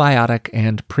 probiotic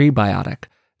and prebiotic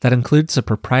that includes a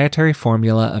proprietary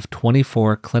formula of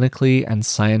 24 clinically and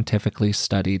scientifically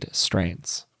studied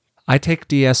strains. I take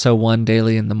DS-01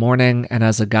 daily in the morning, and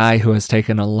as a guy who has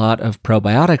taken a lot of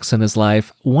probiotics in his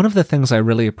life, one of the things I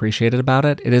really appreciated about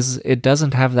it is it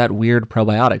doesn't have that weird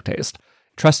probiotic taste.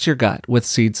 Trust your gut with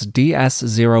Seed's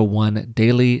DS-01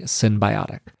 Daily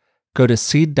Synbiotic. Go to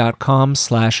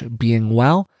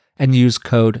seed.com/beingwell and use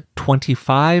code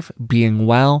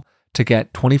 25beingwell to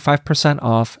get 25%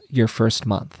 off your first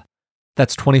month.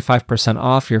 That's 25%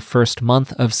 off your first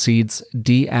month of Seed's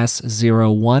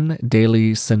DS-01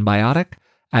 Daily Synbiotic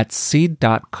at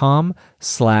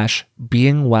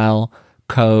seed.com/beingwell,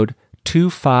 code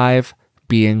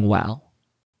 25beingwell.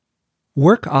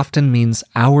 Work often means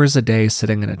hours a day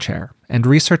sitting in a chair, and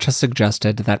research has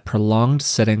suggested that prolonged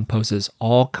sitting poses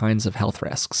all kinds of health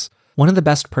risks. One of the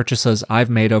best purchases I've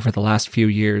made over the last few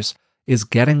years is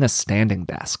getting a standing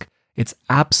desk. It's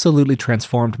absolutely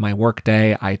transformed my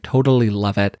workday. I totally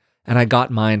love it, and I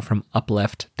got mine from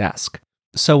Uplift Desk.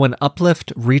 So when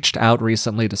Uplift reached out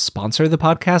recently to sponsor the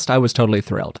podcast, I was totally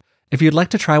thrilled. If you'd like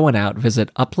to try one out,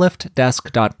 visit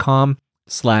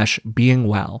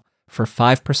upliftdesk.com/beingwell for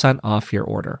 5% off your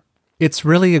order. It's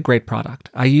really a great product.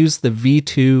 I use the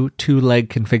V2 two-leg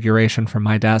configuration for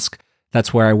my desk.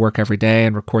 That's where I work every day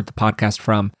and record the podcast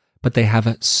from, but they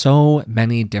have so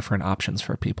many different options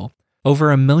for people.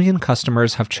 Over 1 million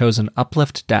customers have chosen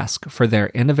Uplift Desk for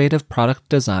their innovative product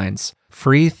designs,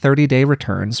 free 30-day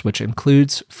returns, which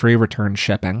includes free return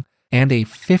shipping, and a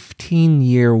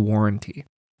 15-year warranty.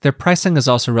 Their pricing is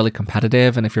also really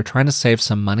competitive, and if you're trying to save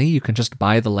some money, you can just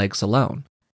buy the legs alone.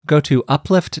 Go to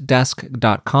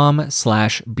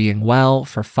upliftdesk.com/beingwell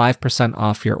for 5%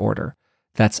 off your order.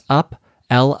 That's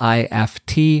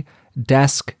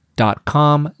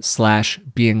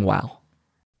upliftdesk.com/beingwell.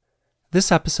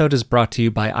 This episode is brought to you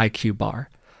by IQ Bar.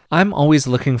 I'm always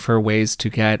looking for ways to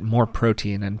get more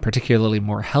protein, and particularly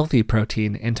more healthy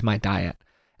protein, into my diet,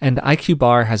 and IQ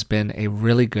Bar has been a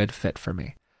really good fit for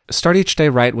me. Start each day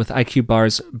right with IQ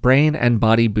Bar's brain and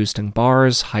body boosting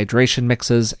bars, hydration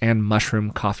mixes, and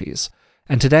mushroom coffees.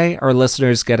 And today, our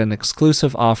listeners get an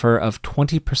exclusive offer of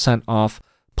 20% off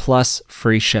plus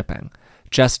free shipping.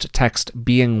 Just text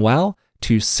Being Well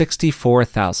to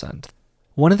 64,000.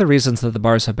 One of the reasons that the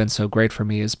bars have been so great for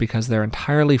me is because they're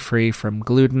entirely free from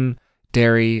gluten,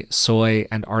 dairy, soy,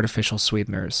 and artificial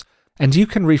sweeteners. And you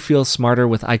can refuel smarter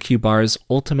with IQ Bar's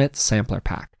Ultimate Sampler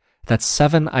Pack. That's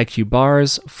 7 IQ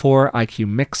bars, 4 IQ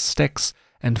Mix sticks,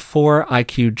 and 4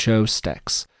 IQ Joe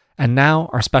sticks. And now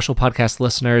our special podcast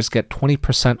listeners get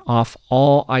 20% off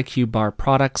all IQ Bar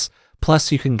products,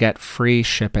 plus you can get free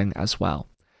shipping as well.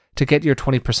 To get your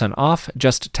 20% off,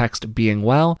 just text Being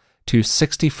Well to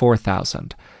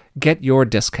 64,000. Get your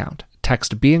discount.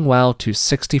 Text Being Well to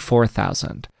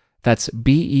 64,000. That's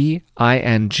BEINGWELL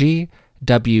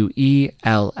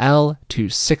to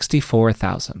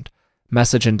 64,000.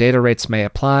 Message and data rates may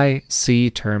apply. See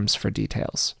terms for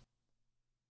details.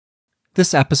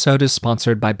 This episode is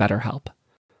sponsored by BetterHelp.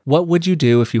 What would you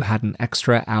do if you had an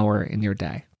extra hour in your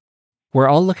day? We're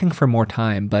all looking for more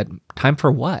time, but time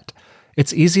for what?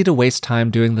 It's easy to waste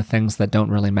time doing the things that don't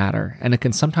really matter, and it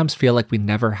can sometimes feel like we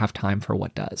never have time for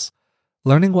what does.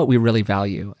 Learning what we really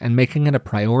value and making it a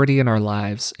priority in our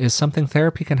lives is something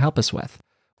therapy can help us with.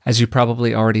 As you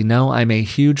probably already know, I'm a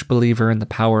huge believer in the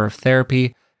power of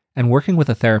therapy, and working with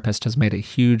a therapist has made a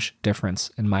huge difference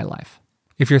in my life.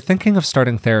 If you're thinking of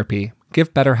starting therapy,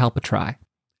 give BetterHelp a try.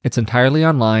 It's entirely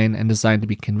online and designed to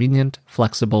be convenient,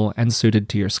 flexible, and suited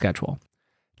to your schedule.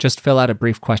 Just fill out a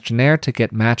brief questionnaire to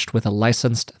get matched with a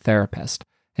licensed therapist,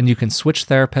 and you can switch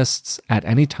therapists at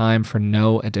any time for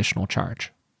no additional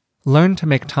charge. Learn to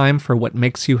make time for what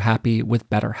makes you happy with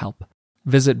BetterHelp.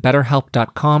 Visit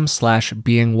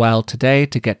betterhelp.com/beingwell today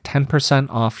to get 10%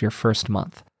 off your first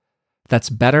month. That's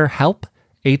BetterHelp,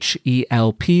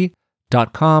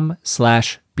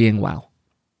 HELP.com/beingwell.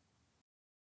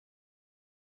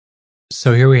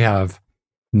 So here we have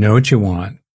know what you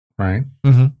want, right?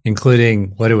 Mm-hmm.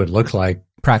 Including what it would look like.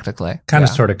 Practically. Kind of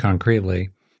sort of concretely.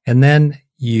 And then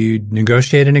you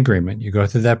negotiate an agreement. You go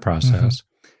through that process.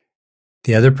 Mm-hmm.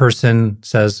 The other person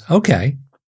says, okay,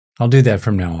 I'll do that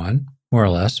from now on, more or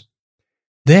less.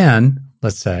 Then,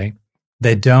 let's say,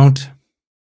 they don't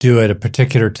do it a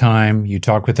particular time. You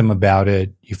talk with them about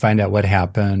it. You find out what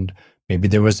happened. Maybe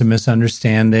there was a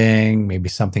misunderstanding. Maybe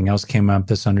something else came up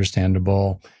that's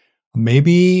understandable.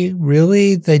 Maybe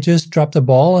really they just dropped the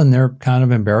ball and they're kind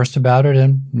of embarrassed about it.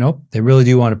 And nope, they really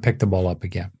do want to pick the ball up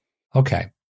again.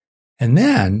 Okay. And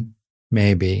then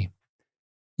maybe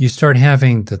you start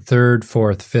having the third,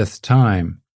 fourth, fifth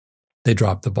time they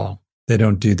drop the ball. They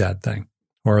don't do that thing.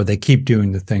 Or they keep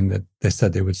doing the thing that they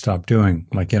said they would stop doing,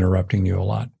 like interrupting you a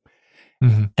lot.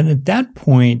 Mm-hmm. And at that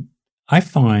point, I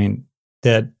find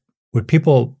that what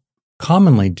people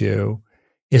commonly do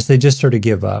is they just sort of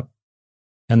give up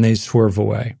and they swerve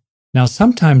away. Now,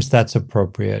 sometimes that's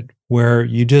appropriate, where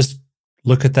you just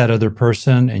look at that other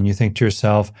person and you think to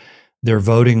yourself, they're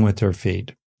voting with their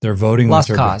feet. They're voting Lost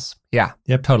with their cause. Yeah.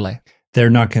 Yep. Totally. They're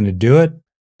not going to do it.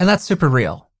 And that's super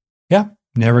real. Yeah.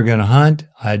 Never going to hunt.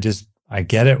 I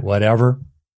get it, whatever.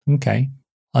 Okay.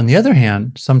 On the other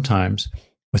hand, sometimes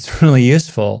what's really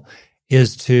useful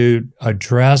is to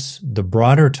address the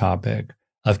broader topic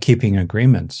of keeping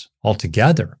agreements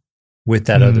altogether with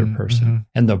that other person,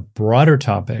 and the broader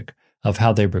topic of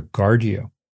how they regard you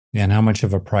and how much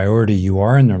of a priority you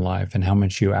are in their life and how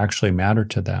much you actually matter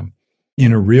to them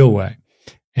in a real way.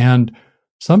 And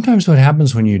sometimes what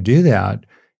happens when you do that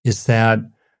is that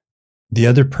the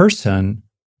other person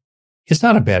is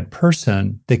not a bad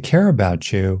person. They care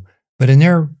about you, but in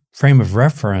their frame of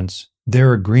reference,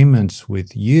 their agreements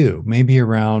with you, maybe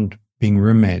around being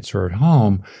roommates or at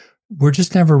home, were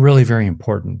just never really very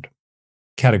important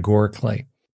categorically,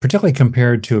 particularly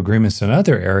compared to agreements in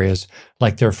other areas,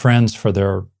 like their friends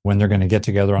for when they're going to get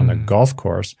together on the golf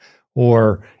course,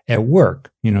 or at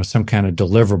work, some kind of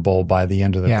deliverable by the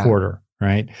end of the quarter,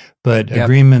 right? But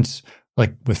agreements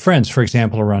like with friends, for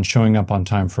example, around showing up on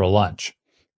time for a lunch,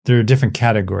 they're a different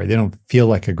category. They don't feel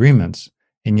like agreements.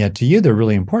 And yet to you, they're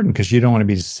really important because you don't want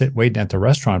to be waiting at the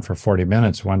restaurant for 40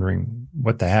 minutes wondering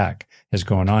what the heck is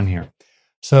going on here.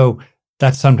 So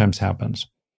that sometimes happens.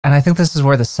 And I think this is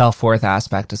where the self-worth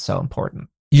aspect is so important.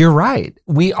 You're right.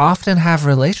 We often have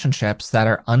relationships that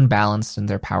are unbalanced in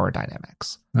their power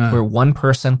dynamics, where one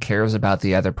person cares about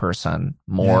the other person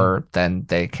more than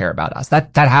they care about us.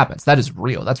 That happens. That is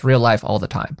real. That's real life all the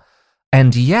time.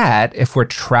 And yet, if we're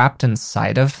trapped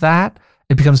inside of that,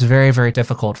 it becomes very, very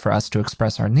difficult for us to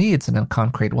express our needs in a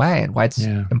concrete way. And why it's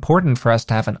important for us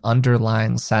to have an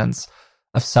underlying sense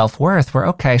of self-worth where,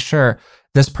 okay, sure,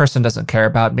 this person doesn't care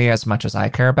about me as much as I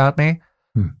care about me.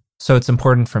 So it's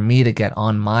important for me to get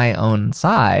on my own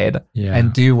side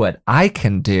and do what I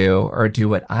can do or do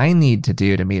what I need to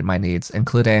do to meet my needs,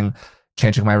 including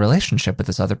changing my relationship with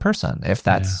this other person, if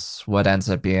that's what ends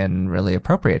up being really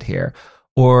appropriate here.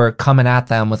 Or coming at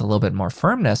them with a little bit more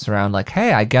firmness around like,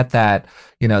 hey, I get that,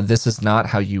 this is not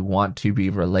how you want to be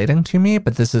relating to me,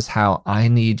 but this is how I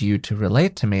need you to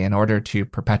relate to me in order to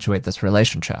perpetuate this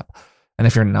relationship. And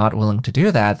if you're not willing to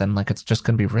do that, then like it's just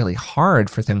going to be really hard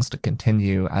for things to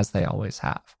continue as they always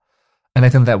have. And I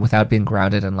think that without being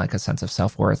grounded in like a sense of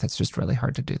self-worth, it's just really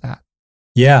hard to do that.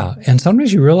 Yeah. And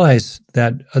sometimes you realize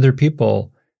that other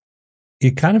people,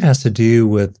 it kind of has to do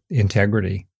with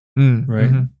integrity, right?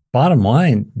 Mm-hmm. Bottom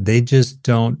line, they just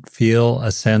don't feel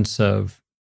a sense of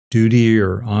duty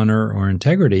or honor or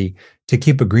integrity to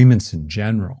keep agreements in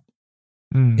general,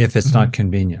 if it's not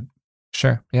convenient.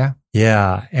 Sure. Yeah.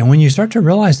 Yeah. And when you start to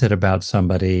realize that about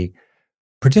somebody,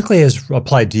 particularly as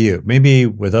applied to you, maybe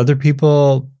with other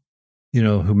people,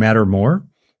 who matter more,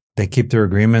 they keep their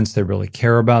agreements, they really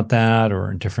care about that, or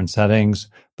in different settings.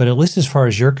 But at least as far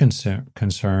as you're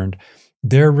concerned,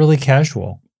 they're really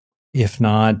casual, if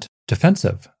not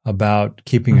defensive about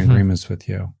keeping agreements with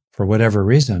you for whatever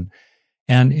reason.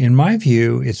 And in my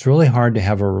view, it's really hard to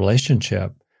have a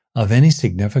relationship of any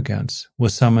significance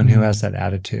with someone who has that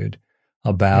attitude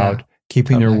about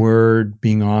keeping their word,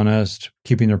 being honest,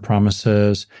 keeping their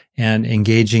promises, and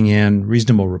engaging in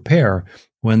reasonable repair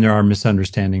when there are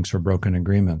misunderstandings or broken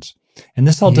agreements. And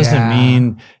this all doesn't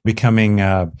mean becoming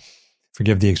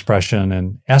forgive the expression,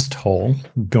 an est-hole,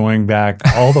 going back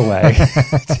all the way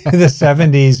to the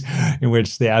 70s, in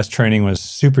which the AST training was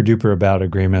super duper about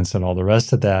agreements and all the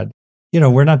rest of that.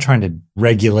 We're not trying to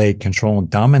regulate, control, and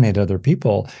dominate other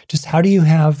people. Just how do you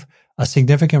have a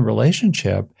significant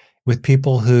relationship with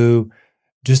people who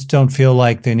just don't feel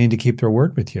like they need to keep their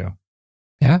word with you?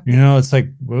 Yeah. It's like,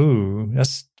 whoa,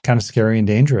 that's kind of scary and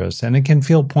dangerous. And it can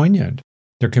feel poignant.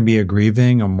 There can be a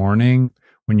grieving, a mourning,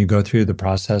 when you go through the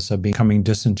process of becoming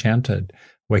disenchanted,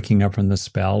 waking up from the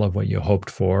spell of what you hoped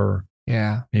for.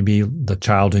 Yeah. Maybe the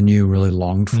child in you really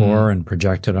longed for and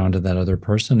projected onto that other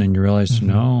person. And you realize,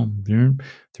 no,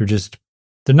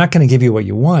 they're not going to give you what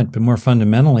you want. But more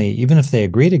fundamentally, even if they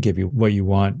agree to give you what you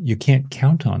want, you can't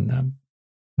count on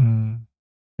them.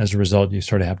 As a result, you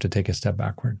sort of have to take a step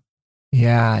backward.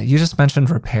 Yeah. You just mentioned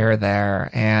repair there,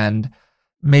 and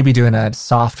maybe doing a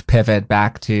soft pivot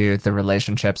back to the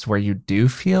relationships where you do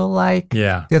feel like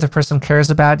the other person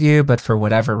cares about you, but for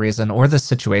whatever reason, or the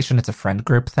situation, it's a friend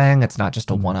group thing. It's not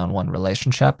just a one-on-one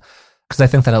relationship. Because I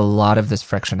think that a lot of this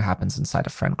friction happens inside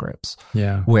of friend groups,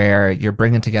 where you're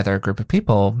bringing together a group of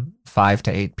people, 5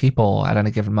 to 8 people at any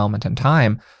given moment in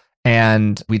time,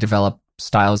 and we develop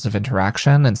styles of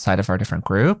interaction inside of our different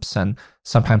groups. And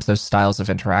sometimes those styles of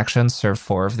interaction serve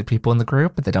 4 of the people in the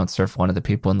group, but they don't serve 1 of the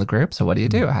people in the group. So what do you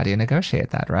do? How do you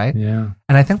negotiate that, right? Yeah.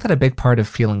 And I think that a big part of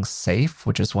feeling safe,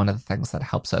 which is one of the things that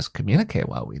helps us communicate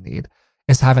what we need,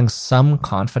 is having some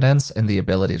confidence in the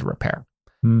ability to repair.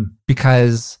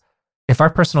 Because if our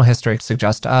personal history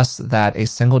suggests to us that a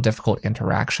single difficult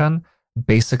interaction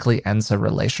basically ends a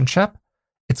relationship,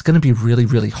 it's going to be really,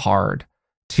 really hard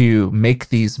to make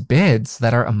these bids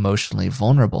that are emotionally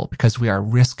vulnerable, because we are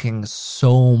risking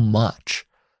so much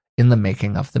in the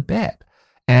making of the bid.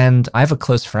 And I have a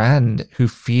close friend who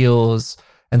feels,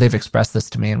 and they've expressed this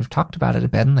to me, and we've talked about it a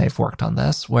bit, and they've worked on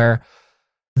this, where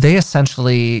they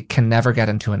essentially can never get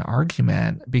into an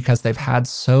argument because they've had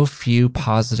so few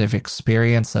positive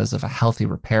experiences of a healthy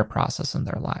repair process in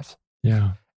their life.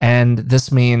 Yeah. And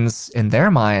this means in their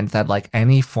mind that like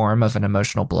any form of an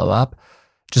emotional blow up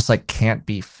just like can't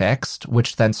be fixed,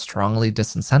 which then strongly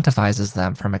disincentivizes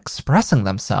them from expressing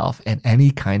themselves in any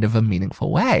kind of a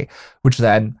meaningful way, which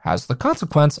then has the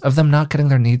consequence of them not getting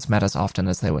their needs met as often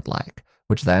as they would like,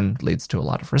 which then leads to a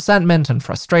lot of resentment and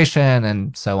frustration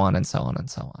and so on and so on and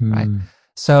so on, right?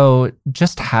 So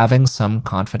just having some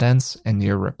confidence in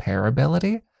your repair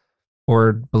ability,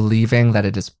 or believing that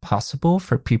it is possible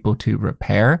for people to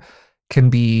repair, can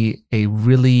be a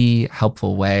really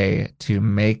helpful way to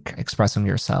make expressing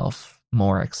yourself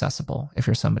more accessible if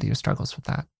you're somebody who struggles with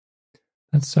that.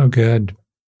 That's so good.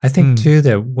 I think too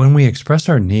that when we express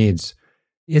our needs,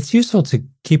 it's useful to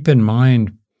keep in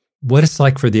mind what it's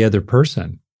like for the other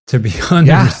person to be on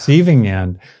the receiving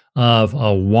end of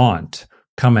a want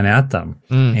coming at them.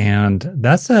 And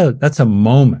that's a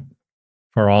moment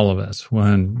for all of us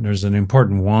when there's an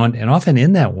important want, and often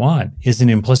in that want is an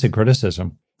implicit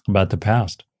criticism about the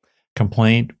past,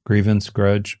 complaint, grievance,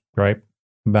 grudge, gripe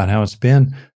about how it's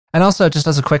been. And also, just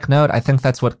as a quick note, I think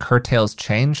that's what curtails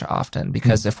change often,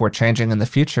 because if we're changing in the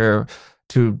future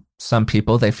to some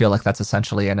people, they feel like that's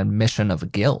essentially an admission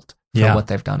of guilt for what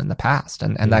they've done in the past.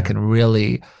 And that can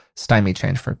really stymie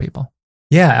change for people.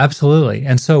 Yeah, absolutely.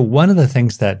 And so one of the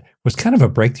things that was kind of a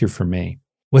breakthrough for me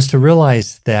was to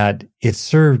realize that it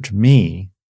served me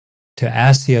to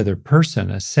ask the other person,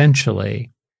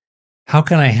 essentially, how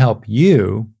can I help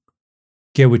you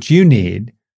get what you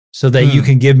need so that you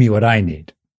can give me what I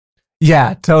need?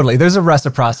 Yeah, totally. There's a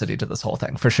reciprocity to this whole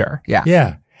thing, for sure. Yeah.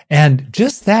 Yeah. And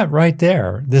just that right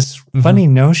there, this funny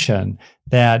notion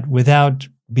that without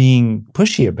being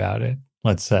pushy about it,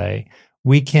 let's say,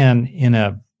 we can, in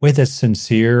a way that's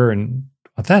sincere and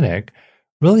authentic,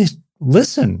 really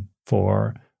listen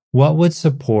for what would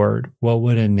support, what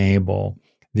would enable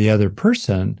the other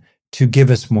person to give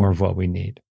us more of what we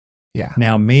need. Yeah.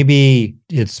 Now, maybe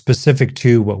it's specific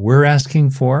to what we're asking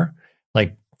for.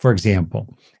 Like, for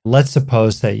example, let's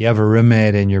suppose that you have a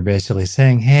roommate and you're basically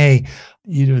saying, hey,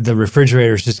 the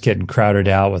refrigerator's just getting crowded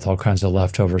out with all kinds of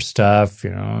leftover stuff,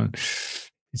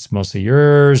 it's mostly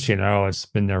yours, it's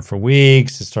been there for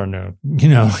weeks. It's starting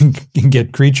to,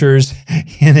 get creatures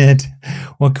in it.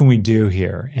 What can we do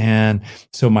here? And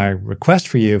so my request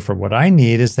for you for what I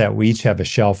need is that we each have a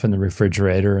shelf in the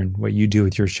refrigerator, and what you do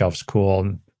with your shelf's cool.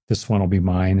 And this one will be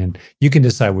mine. And you can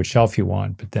decide which shelf you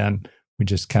want, but then we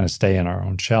just kind of stay in our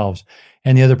own shelves.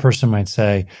 And the other person might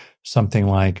say something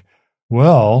like,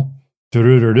 well,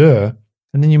 and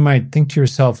then you might think to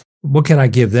yourself, what can I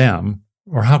give them?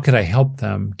 Or how could I help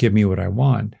them give me what I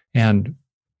want? And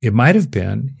it might have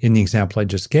been, in the example I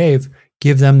just gave,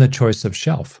 give them the choice of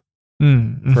shelf,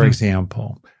 for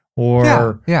example.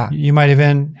 Or you might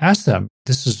even ask them,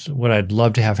 this is what I'd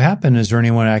love to have happen. Is there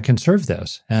anyone I can serve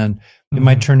this? And it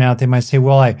might turn out, they might say,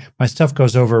 well, my stuff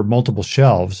goes over multiple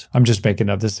shelves. I'm just making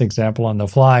up this example on the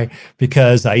fly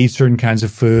because I eat certain kinds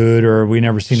of food, or we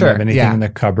never seem to have anything in the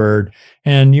cupboard.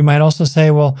 And you might also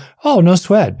say, well, oh, no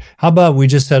sweat. How about we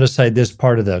just set aside this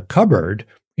part of the cupboard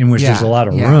in which there's a lot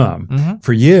of room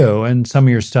for you, and some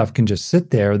of your stuff can just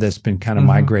sit there that's been kind of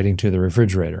migrating to the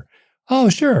refrigerator. Oh,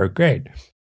 sure. Great.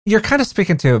 You're kind of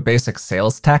speaking to a basic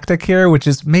sales tactic here, which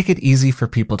is make it easy for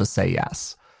people to say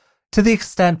yes. To the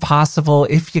extent possible,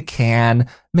 if you can,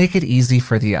 make it easy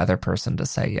for the other person to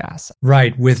say yes.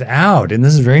 Right, without, and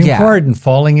this is very important,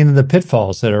 falling into the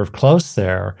pitfalls that are close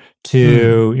there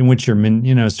to, in which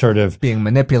you're, sort of being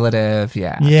manipulative.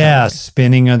 Yeah. Yeah, totally.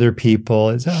 Spinning other people.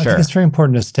 I think it's very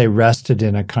important to stay rested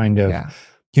in a kind of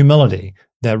humility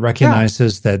that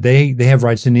recognizes that they have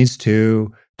rights and needs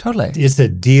too. Totally. It's a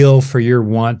deal for your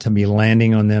want to be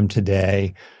landing on them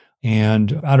today.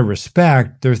 And out of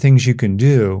respect, there are things you can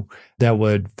do that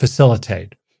would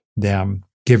facilitate them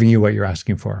giving you what you're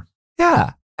asking for.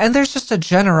 Yeah. And there's just a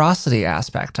generosity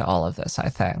aspect to all of this, I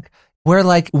think.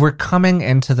 We're coming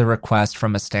into the request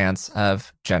from a stance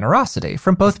of generosity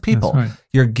from both people. Right.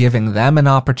 You're giving them an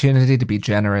opportunity to be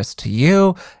generous to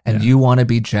you, and you want to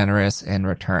be generous in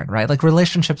return, right? Like,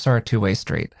 relationships are a two-way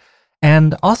street.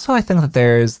 And also, I think that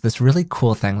there's this really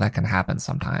cool thing that can happen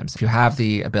sometimes. If you have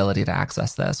the ability to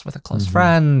access this with a close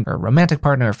friend or romantic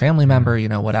partner or family member,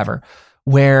 whatever,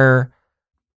 where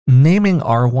naming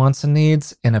our wants and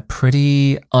needs in a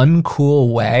pretty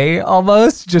uncool way,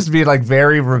 almost, just be like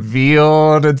very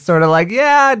revealed and sort of like,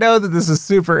 yeah, I know that this is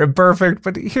super imperfect,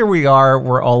 but here we are.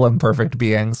 We're all imperfect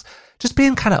beings. Just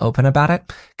being kind of open about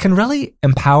it can really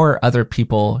empower other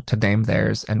people to name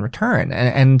theirs in return.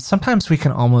 And sometimes we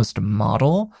can almost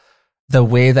model the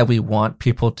way that we want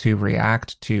people to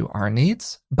react to our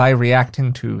needs by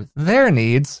reacting to their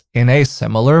needs in a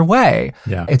similar way.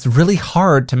 Yeah. It's really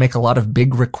hard to make a lot of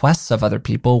big requests of other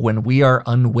people when we are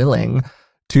unwilling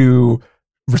to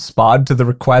respond to the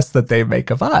requests that they make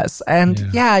of us. And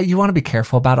you want to be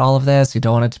careful about all of this. You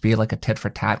don't want it to be like a tit for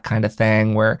tat kind of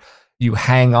thing where you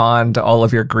hang on to all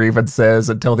of your grievances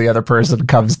until the other person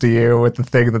comes to you with the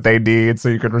thing that they need so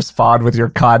you can respond with your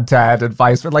content and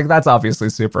vice versa. Like, that's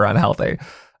obviously super unhealthy.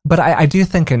 But I do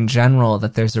think in general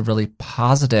that there's a really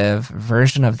positive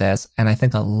version of this. And I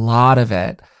think a lot of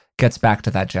it gets back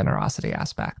to that generosity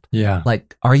aspect. Yeah.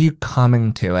 Like, are you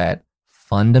coming to it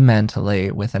fundamentally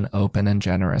with an open and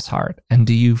generous heart? And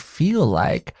do you feel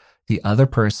like the other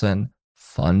person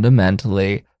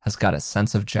fundamentally has got a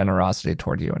sense of generosity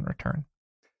toward you in return?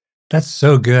 That's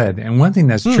so good. And one thing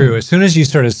that's true, as soon as you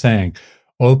started saying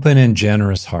open and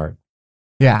generous heart,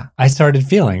 I started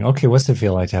feeling, okay, what's it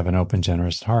feel like to have an open,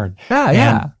 generous heart?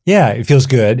 Yeah. It feels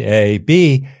good. A.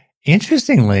 B,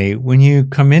 interestingly, when you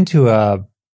come into a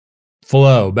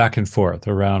flow back and forth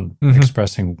around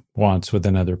expressing wants with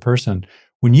another person,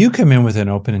 when you come in with an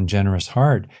open and generous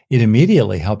heart, it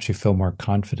immediately helps you feel more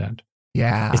confident.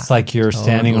 Yeah. It's like you're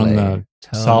standing on the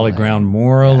solid ground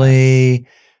morally.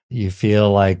 You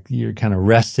feel like you're kind of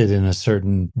rested in a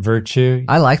certain virtue.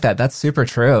 I like that. That's super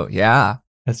true. Yeah.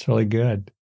 That's really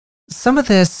good. Some of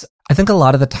this, I think a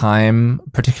lot of the time,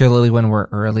 particularly when we're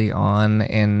early on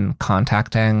in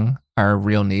contacting our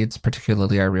real needs,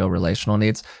 particularly our real relational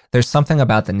needs, there's something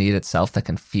about the need itself that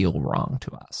can feel wrong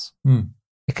to us.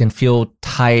 It can feel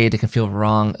tight. It can feel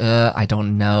wrong. I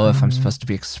don't know if I'm supposed to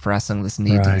be expressing this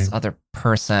need to this other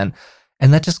person.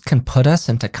 And that just can put us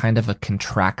into kind of a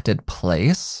contracted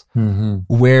place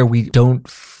where we don't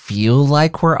feel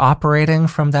like we're operating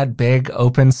from that big,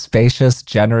 open, spacious,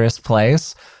 generous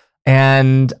place.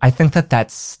 And I think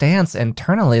that stance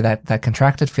internally, that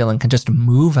contracted feeling can just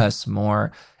move us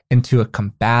more into a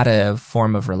combative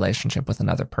form of relationship with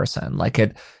another person. Like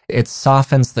it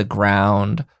softens the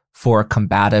ground for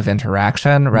combative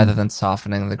interaction rather than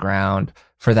softening the ground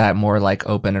for that more like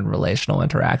open and relational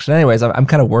interaction. Anyways, I'm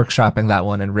kind of workshopping that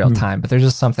one in real time, but there's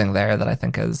just something there that I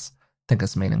think is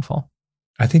meaningful.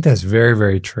 I think that's very,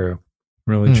 very true.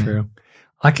 Really true.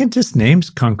 I can just name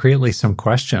concretely some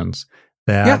questions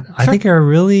that I think are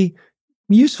really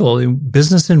useful in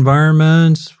business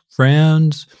environments,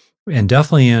 friends, and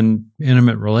definitely in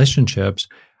intimate relationships.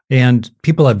 And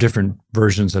people have different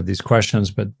versions of these questions,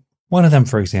 but one of them,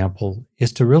 for example,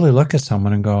 is to really look at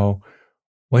someone and go,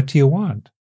 what do you want?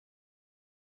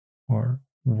 Or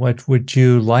what would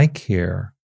you like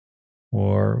here?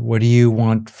 Or what do you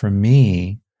want from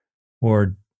me?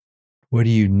 Or what do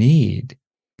you need?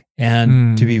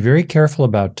 And to be very careful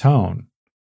about tone,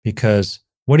 because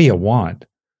what do you want?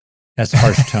 That's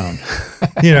harsh tone.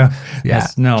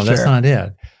 That's not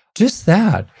it. Just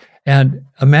that. And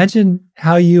imagine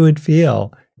how you would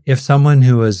feel if someone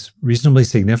who was reasonably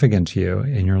significant to you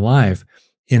in your life,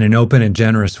 in an open and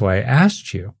generous way,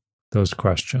 asked you those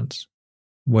questions.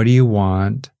 What do you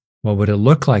want? What would it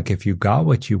look like if you got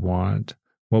what you want?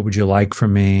 What would you like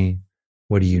from me?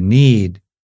 What do you need?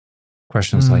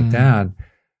 Questions like that.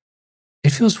 It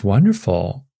feels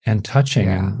wonderful and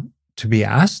touching to be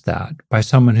asked that by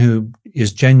someone who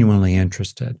is genuinely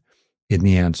interested in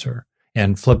the answer.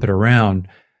 And flip it around,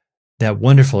 that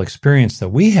wonderful experience that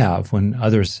we have when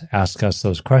others ask us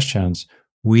those questions,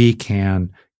 we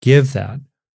can give that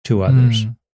to others.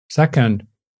 Second,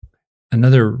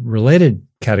 another related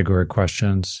category of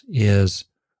questions is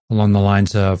along the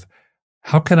lines of,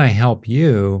 how can I help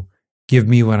you give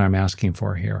me what I'm asking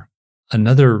for here?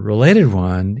 Another related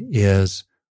one is,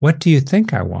 what do you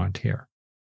think I want here?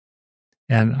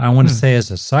 And I want to say as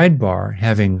a sidebar,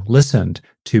 having listened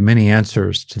to many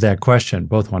answers to that question,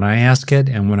 both when I ask it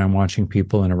and when I'm watching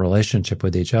people in a relationship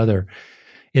with each other,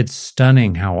 it's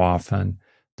stunning how often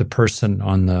the person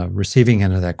on the receiving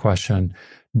end of that question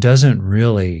doesn't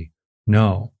really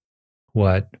know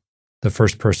what the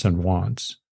first person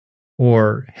wants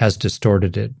or has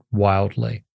distorted it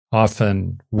wildly,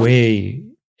 often way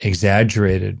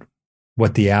exaggerated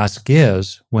what the ask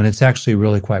is when it's actually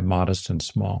really quite modest and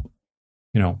small.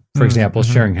 For example,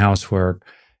 sharing housework,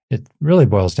 it really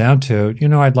boils down to,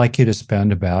 I'd like you to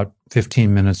spend about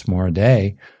 15 minutes more a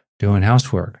day doing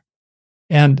housework.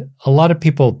 And a lot of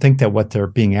people think that what they're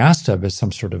being asked of is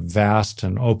some sort of vast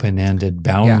and open-ended,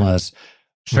 boundless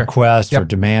request or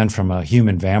demand from a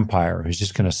human vampire who's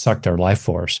just going to suck their life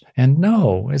force. And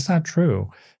no, it's not true.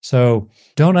 So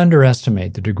don't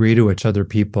underestimate the degree to which other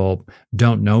people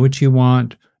don't know what you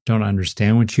want, don't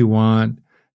understand what you want.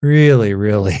 Really,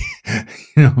 really,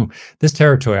 this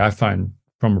territory I find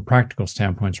from a practical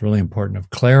standpoint is really important, of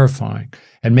clarifying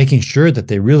and making sure that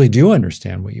they really do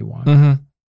understand what you want.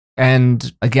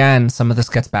 And again, some of this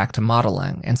gets back to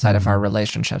modeling inside of our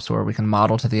relationships, where we can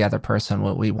model to the other person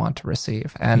what we want to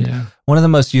receive. And one of the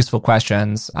most useful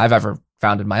questions I've ever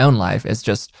found in my own life is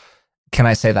just, can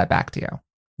I say that back to you?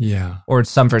 Yeah. Or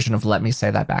some version of, let me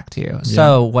say that back to you.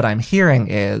 So what I'm hearing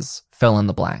is, fill in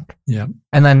the blank. Yeah.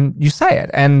 And then you say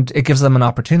it, and it gives them an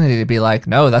opportunity to be like,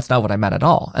 no, that's not what I meant at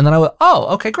all. And then I would,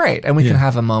 okay, great. And we can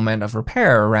have a moment of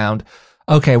repair around,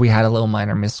 okay, we had a little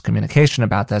minor miscommunication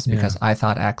about this because I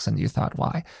thought X and you thought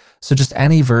Y. So just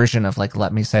any version of like,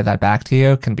 let me say that back to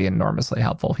you can be enormously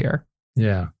helpful here.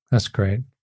 Yeah, that's great.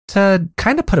 To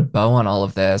kind of put a bow on all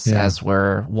of this as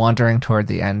we're wandering toward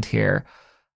the end here,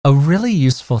 a really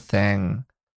useful thing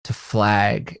to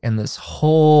flag in this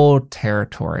whole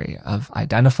territory of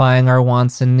identifying our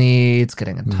wants and needs,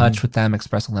 getting in touch with them,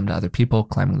 expressing them to other people,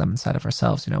 claiming them inside of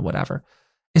ourselves, whatever.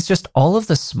 It's just all of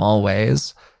the small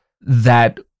ways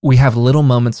that we have little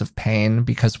moments of pain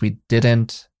because we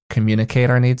didn't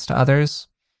communicate our needs to others,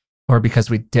 or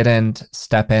because we didn't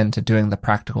step into doing the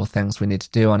practical things we need to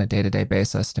do on a day-to-day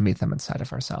basis to meet them inside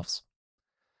of ourselves.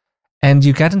 And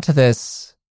you get into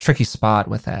this tricky spot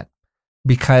with it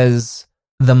because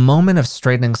the moment of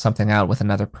straightening something out with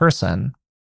another person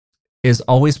is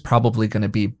always probably going to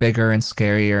be bigger and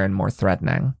scarier and more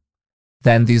threatening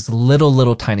than these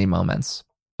little tiny moments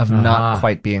of not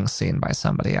quite being seen by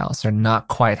somebody else or not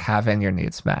quite having your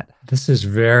needs met. This is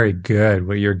very good,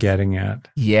 what you're getting at.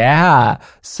 Yeah.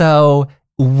 So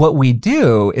what we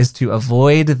do is to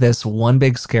avoid this one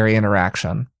big scary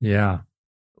interaction. Yeah.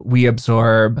 We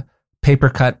absorb paper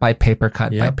cut by paper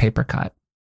cut by paper cut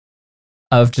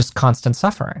of just constant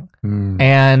suffering.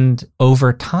 And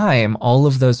over time, all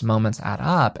of those moments add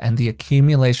up, and the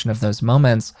accumulation of those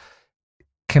moments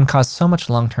can cause so much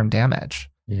long-term damage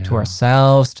to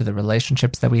ourselves, to the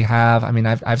relationships that we have. I mean,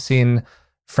 I've seen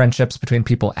friendships between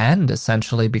people end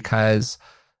essentially because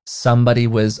somebody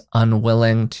was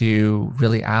unwilling to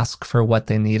really ask for what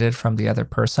they needed from the other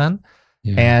person.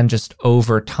 And just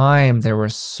over time, there were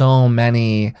so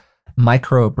many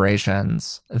micro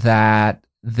abrasions that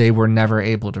they were never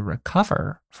able to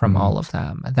recover from all of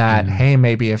them. That, hey,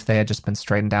 maybe if they had just been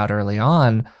straightened out early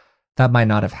on, that might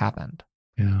not have happened.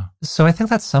 Yeah. So I think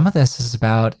that some of this is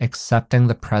about accepting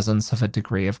the presence of a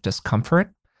degree of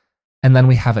discomfort, and then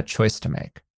we have a choice to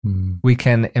make. We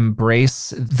can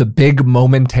embrace the big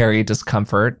momentary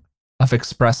discomfort of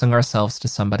expressing ourselves to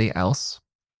somebody else,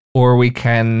 or we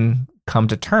can come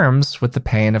to terms with the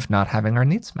pain of not having our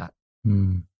needs met.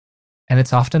 And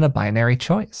it's often a binary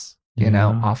choice. You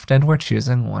know, often we're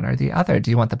choosing one or the other.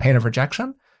 Do you want the pain of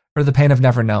rejection or the pain of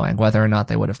never knowing whether or not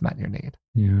they would have met your need?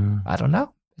 I don't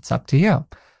know. It's up to you.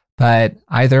 But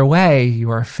either way,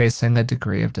 you are facing a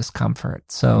degree of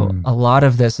discomfort. So a lot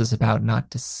of this is about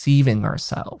not deceiving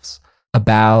ourselves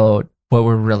about what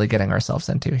we're really getting ourselves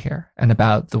into here and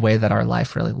about the way that our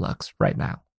life really looks right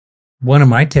now. One of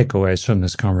my takeaways from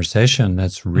this conversation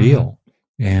that's real,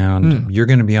 and you're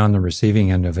going to be on the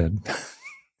receiving end of it.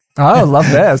 Oh, love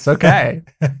this. Okay.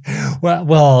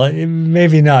 well,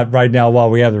 maybe not right now while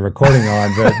we have the recording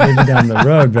on, but maybe down the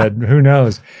road, but who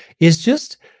knows? It's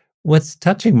just what's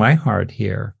touching my heart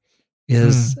here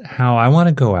is how I want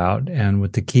to go out and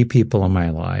with the key people in my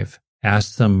life,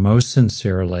 ask them most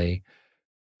sincerely,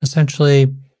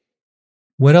 essentially,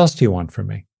 what else do you want from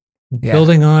me?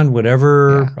 Building on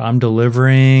whatever I'm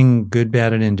delivering, good,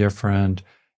 bad, and indifferent,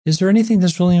 is there anything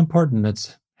that's really important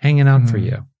that's hanging out for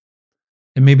you?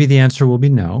 And maybe the answer will be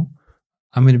no.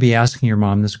 I'm going to be asking your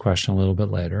mom this question a little bit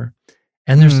later.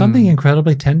 And there's something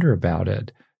incredibly tender about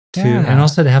it and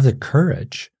also to have the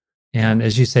courage and,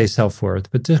 as you say, self-worth,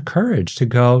 but the courage to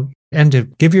go and to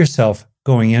give yourself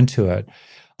going into it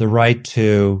the right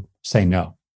to say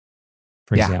no,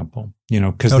 for example,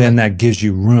 because then that gives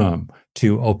you room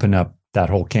to open up that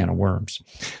whole can of worms.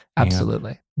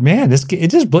 Absolutely. And, man,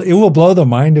 it will blow the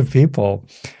mind of people.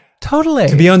 Totally.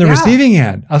 To be on the receiving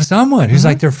end of someone who's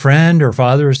like their friend or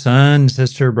father or son,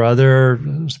 sister, brother,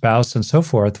 spouse, and so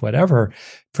forth, whatever,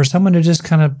 for someone to just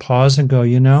kind of pause and go,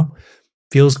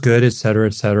 feels good, et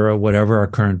cetera, whatever our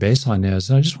current baseline is.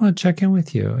 And I just want to check in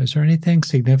with you. Is there anything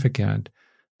significant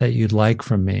that you'd like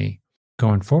from me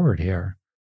going forward here?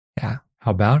 Yeah.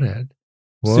 How about it?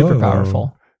 Whoa. Super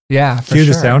powerful. Yeah. Cue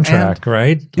the soundtrack,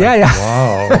 right?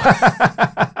 Wow.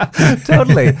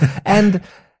 Totally. And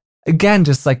again,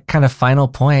 just like kind of final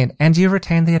point, and you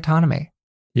retain the autonomy.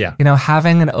 Yeah.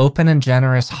 Having an open and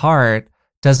generous heart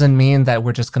doesn't mean that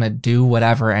we're just going to do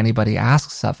whatever anybody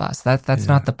asks of us. That's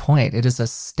not the point. It is a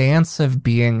stance of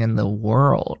being in the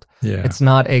world. Yeah. It's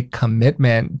not a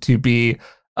commitment to be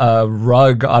a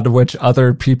rug on which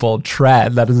other people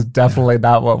tread. That is definitely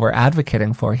not what we're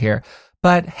advocating for here.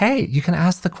 But hey, you can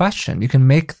ask the question. You can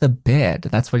make the bid.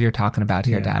 That's what you're talking about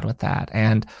here, Dad, with that.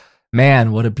 And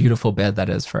man, what a beautiful bid that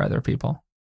is for other people.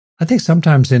 I think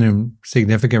sometimes in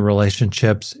significant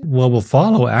relationships, what will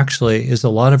follow actually is a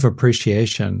lot of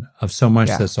appreciation of so much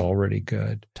that's already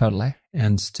good. Totally.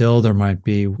 And still there might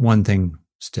be one thing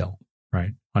still,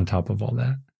 right, on top of all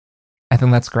that. I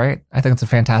think that's great. I think it's a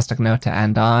fantastic note to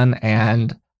end on.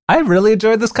 And I really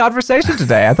enjoyed this conversation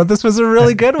today. I thought this was a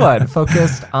really good one,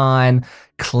 focused on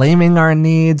claiming our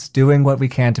needs, doing what we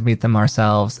can to meet them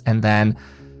ourselves, and then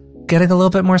getting a little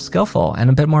bit more skillful and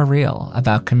a bit more real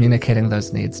about communicating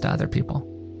those needs to other people.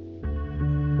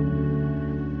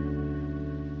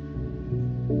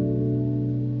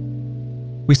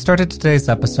 We started today's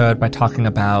episode by talking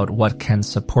about what can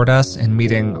support us in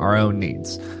meeting our own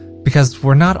needs, because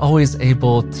we're not always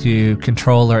able to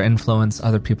control or influence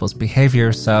other people's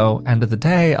behavior. So, end of the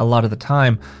day, a lot of the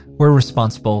time, we're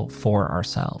responsible for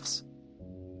ourselves.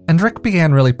 And Rick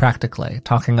began really practically,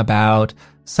 talking about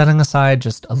setting aside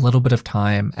just a little bit of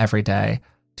time every day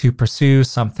to pursue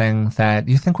something that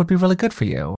you think would be really good for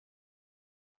you,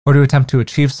 or to attempt to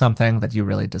achieve something that you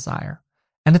really desire.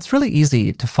 And it's really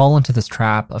easy to fall into this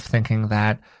trap of thinking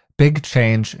that big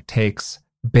change takes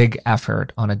big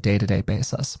effort on a day-to-day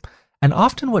basis. And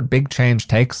often what big change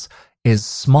takes is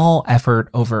small effort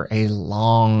over a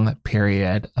long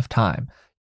period of time.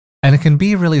 And it can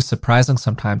be really surprising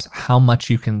sometimes how much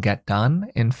you can get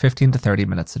done in 15 to 30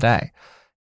 minutes a day.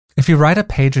 If you write a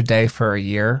page a day for a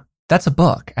year, that's a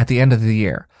book at the end of the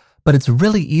year. But it's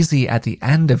really easy at the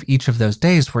end of each of those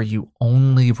days where you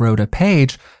only wrote a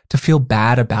page to feel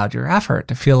bad about your effort,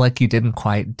 to feel like you didn't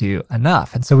quite do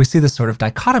enough. And so we see this sort of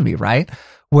dichotomy, right?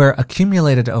 Where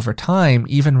accumulated over time,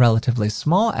 even relatively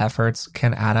small efforts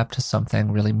can add up to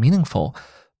something really meaningful.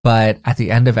 But at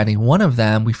the end of any one of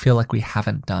them, we feel like we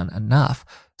haven't done enough.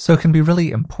 So it can be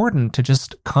really important to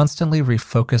just constantly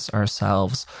refocus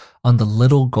ourselves on the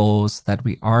little goals that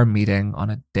we are meeting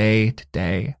on a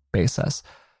day-to-day basis.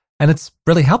 And it's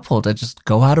really helpful to just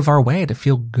go out of our way to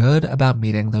feel good about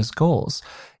meeting those goals.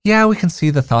 Yeah, we can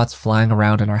see the thoughts flying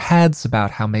around in our heads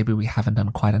about how maybe we haven't done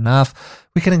quite enough.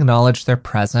 We can acknowledge their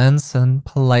presence and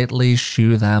politely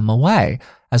shoo them away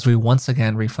as we once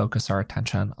again refocus our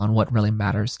attention on what really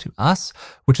matters to us,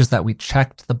 which is that we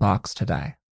checked the box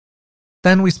today.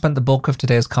 Then we spent the bulk of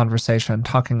today's conversation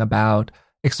talking about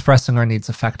expressing our needs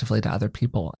effectively to other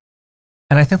people.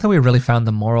 And I think that we really found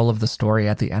the moral of the story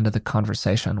at the end of the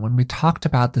conversation when we talked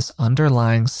about this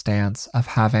underlying stance of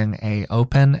having an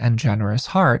open and generous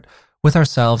heart with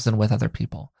ourselves and with other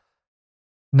people.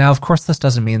 Now, of course, this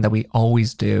doesn't mean that we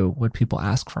always do what people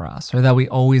ask for us or that we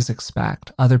always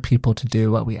expect other people to do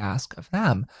what we ask of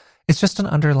them. It's just an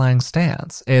underlying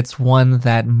stance. It's one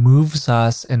that moves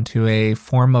us into a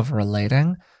form of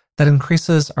relating that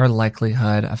increases our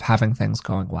likelihood of having things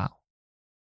going well.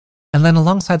 And then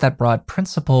alongside that broad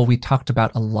principle, we talked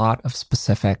about a lot of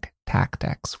specific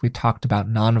tactics. We talked about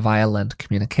nonviolent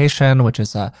communication, which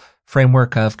is a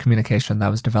framework of communication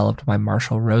that was developed by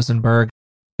Marshall Rosenberg.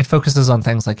 It focuses on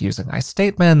things like using I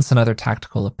statements and other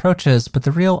tactical approaches, but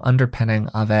the real underpinning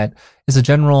of it is a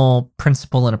general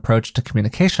principle and approach to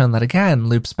communication that, again,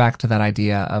 loops back to that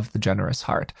idea of the generous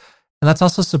heart. And that's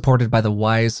also supported by the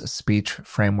wise speech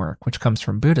framework, which comes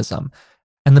from Buddhism.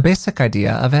 And the basic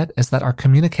idea of it is that our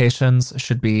communications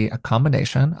should be a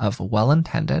combination of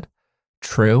well-intended,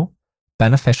 true,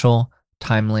 beneficial,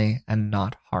 timely, and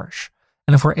not harsh.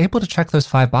 And if we're able to check those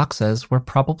 5 boxes, we're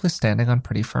probably standing on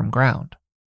pretty firm ground.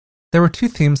 There were 2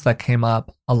 themes that came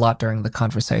up a lot during the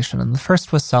conversation, and the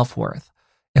first was self-worth.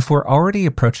 If we're already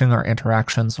approaching our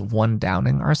interactions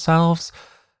one-downing ourselves,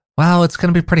 well, it's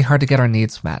going to be pretty hard to get our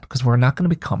needs met because we're not going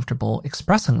to be comfortable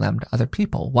expressing them to other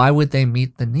people. Why would they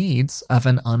meet the needs of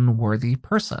an unworthy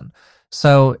person?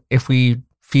 So if we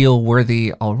feel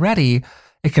worthy already,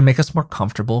 it can make us more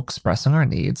comfortable expressing our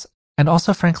needs. And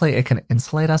also, frankly, it can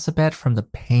insulate us a bit from the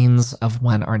pains of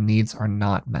when our needs are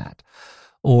not met,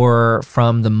 or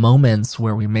from the moments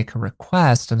where we make a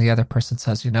request and the other person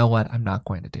says, you know what, I'm not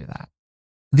going to do that.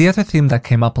 The other theme that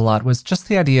came up a lot was just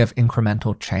the idea of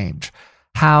incremental change.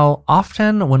 How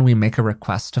often when we make a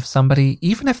request of somebody,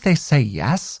 even if they say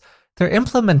yes, their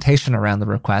implementation around the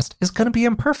request is going to be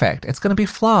imperfect. It's going to be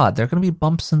flawed. There are going to be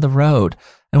bumps in the road,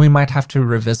 and we might have to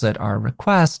revisit our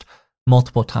request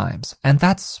multiple times. And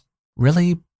that's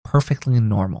really perfectly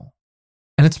normal.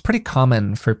 And it's pretty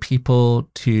common for people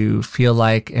to feel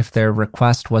like if their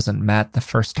request wasn't met the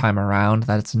first time around,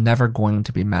 that it's never going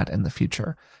to be met in the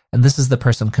future. And this is the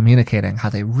person communicating how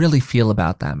they really feel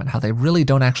about them and how they really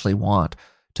don't actually want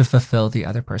to fulfill the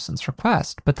other person's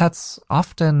request. But that's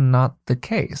often not the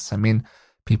case. I mean,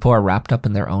 people are wrapped up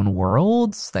in their own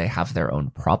worlds. They have their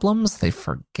own problems. They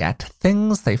forget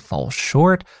things. They fall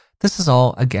short. This is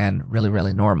all, again, really,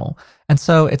 really normal. And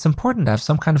so it's important to have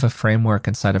some kind of a framework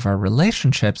inside of our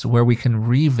relationships where we can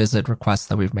revisit requests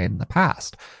that we've made in the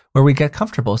past, where we get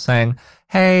comfortable saying,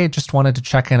 hey, just wanted to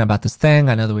check in about this thing.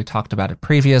 I know that we talked about it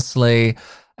previously,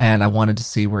 and I wanted to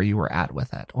see where you were at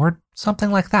with it, or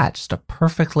something like that. Just a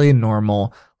perfectly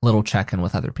normal little check-in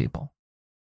with other people.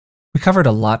 We covered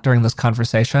a lot during this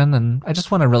conversation, and I just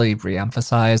want to really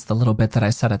reemphasize the little bit that I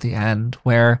said at the end,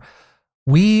 where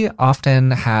we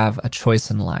often have a choice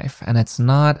in life, and it's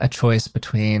not a choice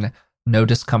between no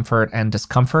discomfort and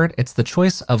discomfort. It's the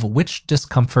choice of which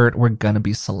discomfort we're going to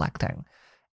be selecting.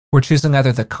 We're choosing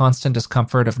either the constant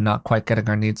discomfort of not quite getting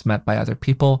our needs met by other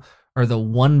people, or the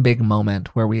one big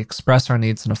moment where we express our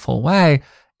needs in a full way,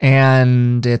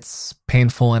 and it's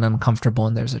painful and uncomfortable,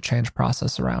 and there's a change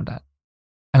process around it.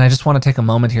 And I just want to take a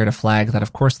moment here to flag that,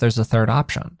 of course, there's a third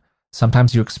option.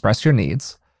 Sometimes you express your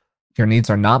needs, your needs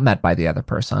are not met by the other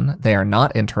person, they are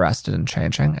not interested in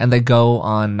changing, and they go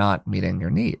on not meeting your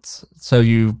needs. So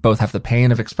you both have the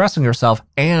pain of expressing yourself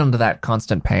and that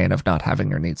constant pain of not having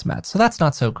your needs met. So that's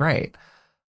not so great.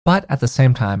 But at the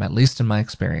same time, at least in my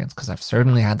experience, because I've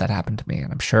certainly had that happen to me,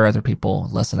 and I'm sure other people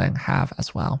listening have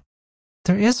as well,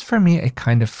 there is for me a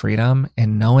kind of freedom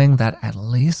in knowing that at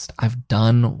least I've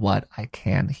done what I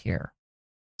can here.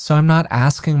 So I'm not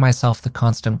asking myself the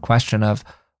constant question of,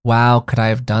 wow, could I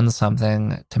have done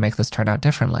something to make this turn out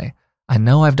differently? I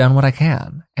know I've done what I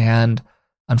can. And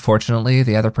unfortunately,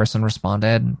 the other person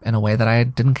responded in a way that I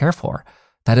didn't care for.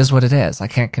 That is what it is. I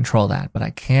can't control that, but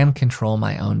I can control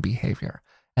my own behavior.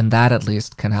 And that at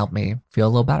least can help me feel a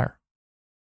little better.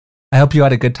 I hope you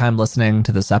had a good time listening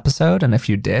to this episode. And if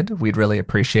you did, we'd really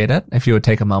appreciate it if you would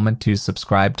take a moment to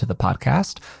subscribe to the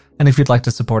podcast. And if you'd like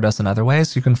to support us in other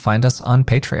ways, you can find us on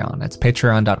Patreon. It's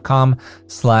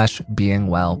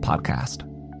patreon.com/beingwellpodcast.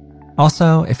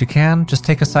 Also, if you can, just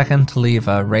take a second to leave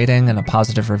a rating and a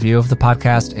positive review of the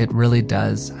podcast. It really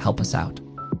does help us out.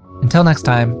 Until next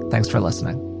time, thanks for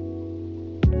listening.